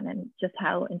her on, and just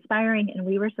how inspiring. And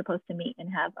we were supposed to meet and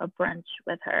have a brunch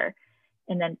with her,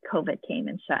 and then COVID came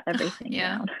and shut everything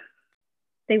down.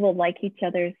 They will like each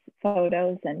other's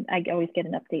photos, and I always get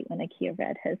an update when Akia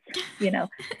Red has, you know,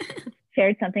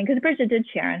 shared something, because Bridget did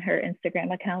share on her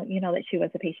Instagram account, you know, that she was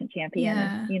a patient champion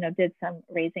and, you know, did some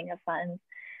raising of funds.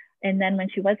 And then when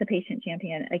she was a patient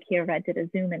champion, Akia Red did a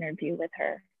Zoom interview with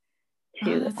her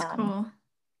that's cool.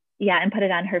 And put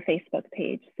it on her Facebook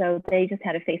page. So they just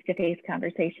had a face-to-face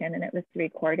conversation, and it was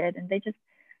recorded, and they just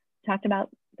talked about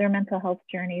their mental health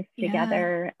journeys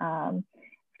together.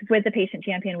 With the patient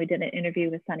champion, we did an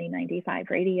interview with Sunny 95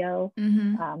 Radio.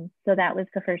 So that was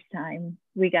the first time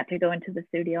we got to go into the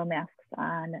studio, masks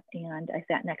on, and I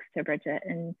sat next to Bridget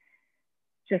and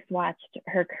just watched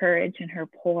her courage and her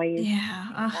poise.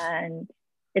 And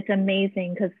it's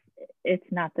amazing, because it's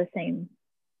not the same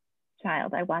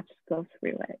child I watched go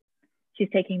through it. She's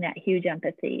taking that huge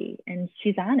empathy, and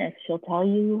she's honest. She'll tell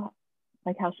you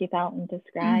like how she felt and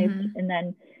described. And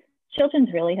then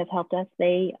Children's really has helped us.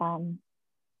 They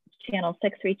Channel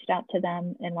 6 reached out to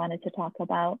them and wanted to talk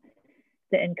about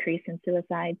the increase in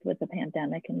suicides with the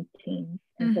pandemic and teens,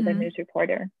 and so the news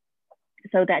reporter.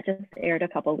 So that just aired a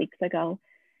couple of weeks ago.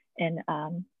 And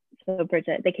so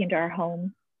Bridget, they came to our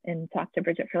home and talk to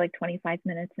Bridget for like 25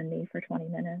 minutes and me for 20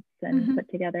 minutes and put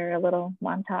together a little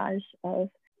montage of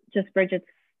just Bridget's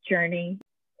journey.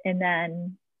 And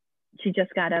then she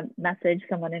just got a message.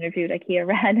 Someone interviewed Akia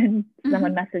Red, and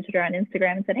someone messaged her on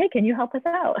Instagram and said, hey, can you help us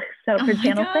out? So for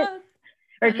Channel 6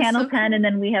 or Channel 10, cool. And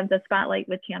then we have the spotlight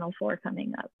with Channel 4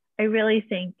 coming up. I really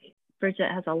think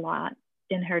Bridget has a lot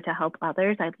in her to help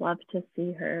others. I'd love to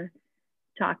see her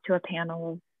talk to a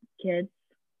panel of kids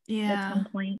at some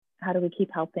point. How do we keep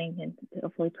helping and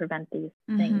hopefully prevent these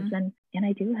things? And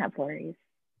I do have worries.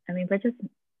 I mean, Bridget's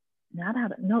not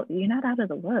out of, no, you're not out of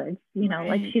the woods, you know,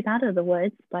 like she's out of the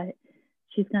woods, but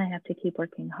she's going to have to keep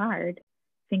working hard.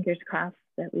 Fingers crossed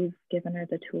that we've given her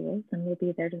the tools and we'll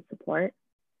be there to support.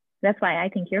 That's why I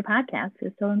think your podcast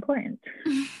is so important.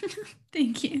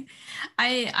 Thank you.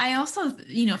 I also,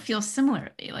 you know, feel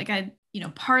similarly. Like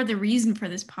part of the reason for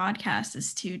this podcast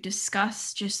is to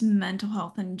discuss just mental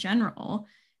health in general,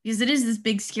 because it is this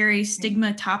big, scary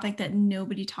stigma topic that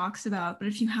nobody talks about. But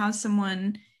if you have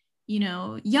someone, you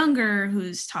know, younger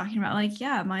who's talking about like,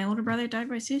 yeah, my older brother died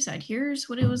by suicide, here's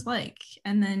what it was like.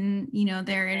 And then, you know,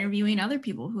 they're interviewing other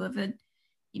people who have had,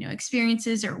 you know,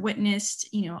 experiences or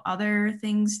witnessed, you know, other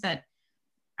things that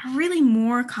are really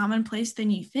more commonplace than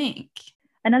you think.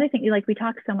 Another thing, like we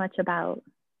talk so much about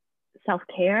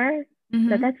self-care,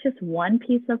 that that's just one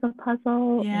piece of the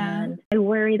puzzle. And I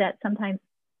worry that sometimes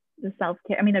the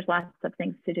self-care, I mean, there's lots of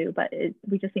things to do, but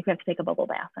we just think we have to take a bubble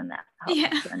bath and that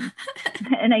helps.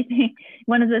 And I think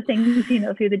one of the things, you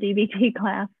know, through the DBT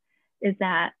class is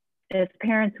that as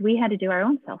parents, we had to do our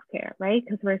own self-care, right?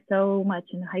 Because we're so much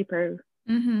in hyper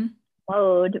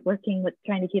mode, working with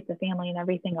trying to keep the family and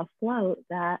everything afloat,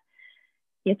 that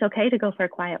it's okay to go for a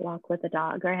quiet walk with the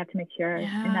dog, or I have to make sure.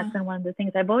 And that's been one of the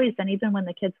things I've always done. Even when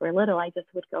the kids were little, I just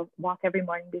would go walk every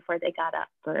morning before they got up,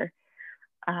 or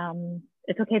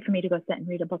it's okay for me to go sit and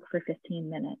read a book for 15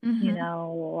 minutes, you know,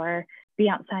 or be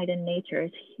outside in nature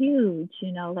is huge,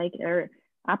 you know, like, or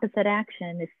opposite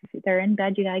action. If they're in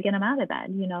bed, you got to get them out of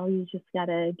bed, you know, you just got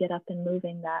to get up and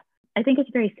moving. That I think it's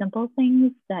very simple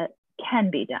things that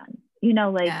can be done, you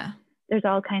know, like there's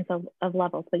all kinds of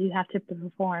levels, but you have to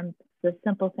perform the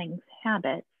simple things,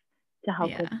 habits, to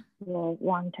help with the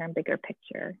long-term bigger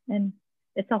picture. And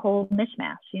it's a whole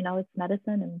mishmash, you know, it's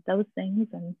medicine and those things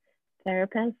and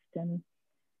therapist and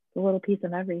a little piece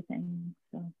of everything.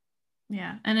 So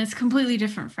yeah, and it's completely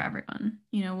different for everyone.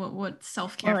 You know, what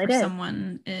self-care for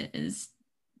someone is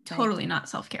totally not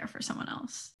self-care for someone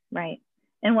else. Right.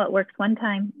 And what works one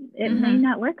time, it may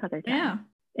not work other times. Yeah.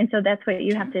 And so that's what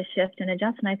you have to shift and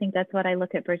adjust. And I think that's what I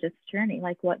look at Bridget's journey,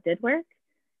 like what did work,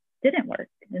 didn't work.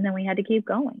 And then we had to keep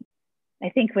going. I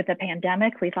think with the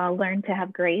pandemic, we've all learned to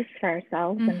have grace for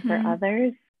ourselves and for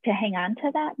others, to hang on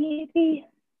to that maybe,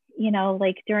 you know,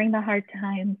 like during the hard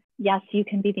times, yes, you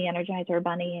can be the Energizer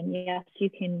Bunny, and yes, you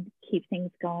can keep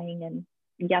things going. And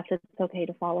yes, it's okay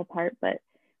to fall apart, but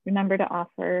remember to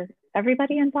offer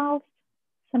everybody involved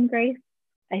some grace.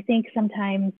 I think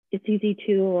sometimes it's easy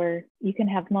to, or you can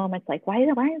have moments like, why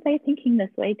aren't they thinking this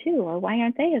way too? Or why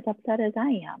aren't they as upset as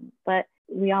I am? But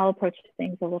we all approach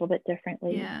things a little bit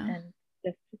differently, and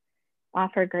just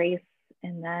offer grace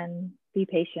and then be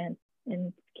patient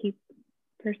and keep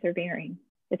persevering.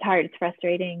 It's hard, it's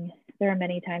frustrating. There are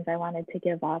many times I wanted to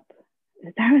give up,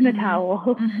 throw in the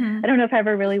towel. I don't know if I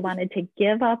ever really wanted to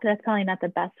give up. That's probably not the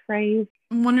best phrase.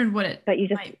 I wondered what it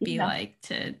might be like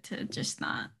to just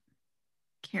not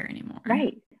care anymore.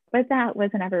 Right. But that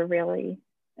wasn't ever really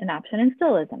an option, and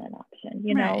still isn't an option.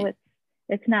 You know,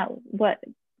 it's not what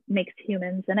makes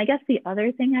humans. And I guess the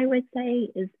other thing I would say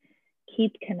is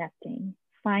keep connecting.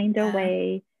 Find a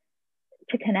way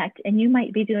to connect. And you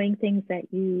might be doing things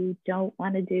that you don't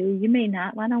want to do. You may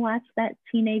not want to watch that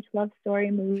teenage love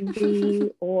story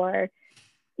movie, or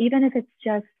even if it's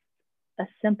just a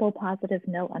simple positive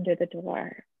note under the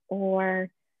door, or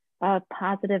a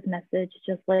positive message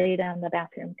just laid on the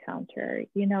bathroom counter.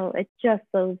 You know, it's just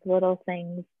those little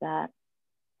things that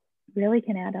really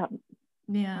can add up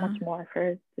much more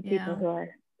for the people who are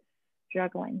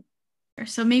struggling.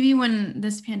 So maybe when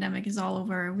this pandemic is all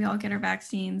over, we all get our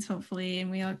vaccines, hopefully, and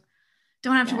we all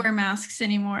don't have to wear masks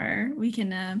anymore. We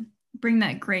can bring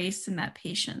that grace and that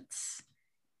patience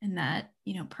and that,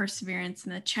 you know, perseverance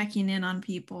and the checking in on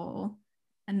people.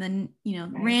 And then, you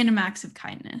know, random acts of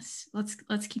kindness.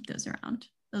 Let's keep those around.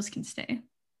 Those can stay.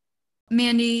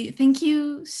 Mandy, thank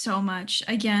you so much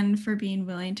again for being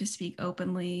willing to speak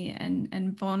openly and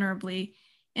vulnerably,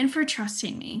 and for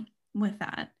trusting me with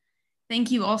that.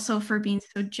 Thank you also for being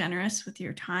so generous with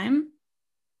your time.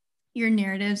 Your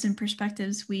narratives and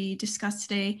perspectives we discussed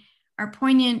today are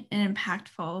poignant and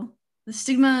impactful. The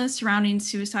stigma surrounding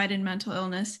suicide and mental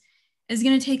illness is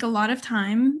going to take a lot of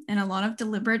time and a lot of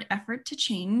deliberate effort to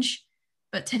change,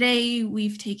 but today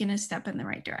we've taken a step in the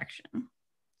right direction.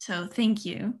 So thank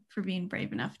you for being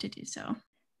brave enough to do so.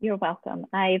 You're welcome.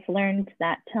 I've learned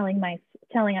that telling my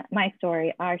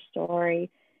story, our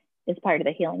story, is part of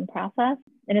the healing process,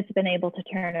 and it's been able to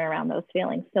turn around those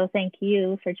feelings. So thank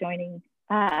you for joining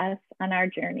us on our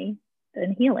journey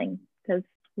in healing, because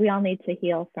we all need to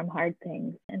heal from hard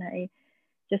things. And I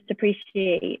just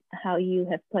appreciate how you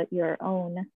have put your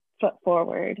own foot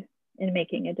forward in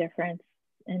making a difference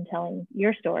and telling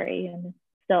your story and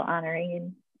still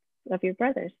honoring of your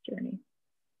brother's journey.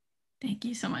 Thank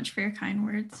you so much for your kind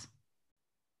words.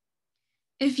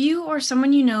 If you or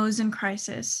someone you know is in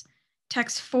crisis,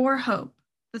 text 4HOPE,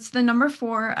 that's the number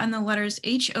 4 and the letters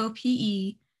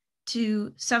HOPE, to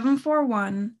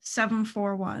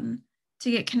 741-741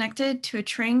 to get connected to a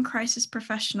trained crisis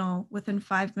professional within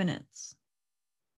 5 minutes.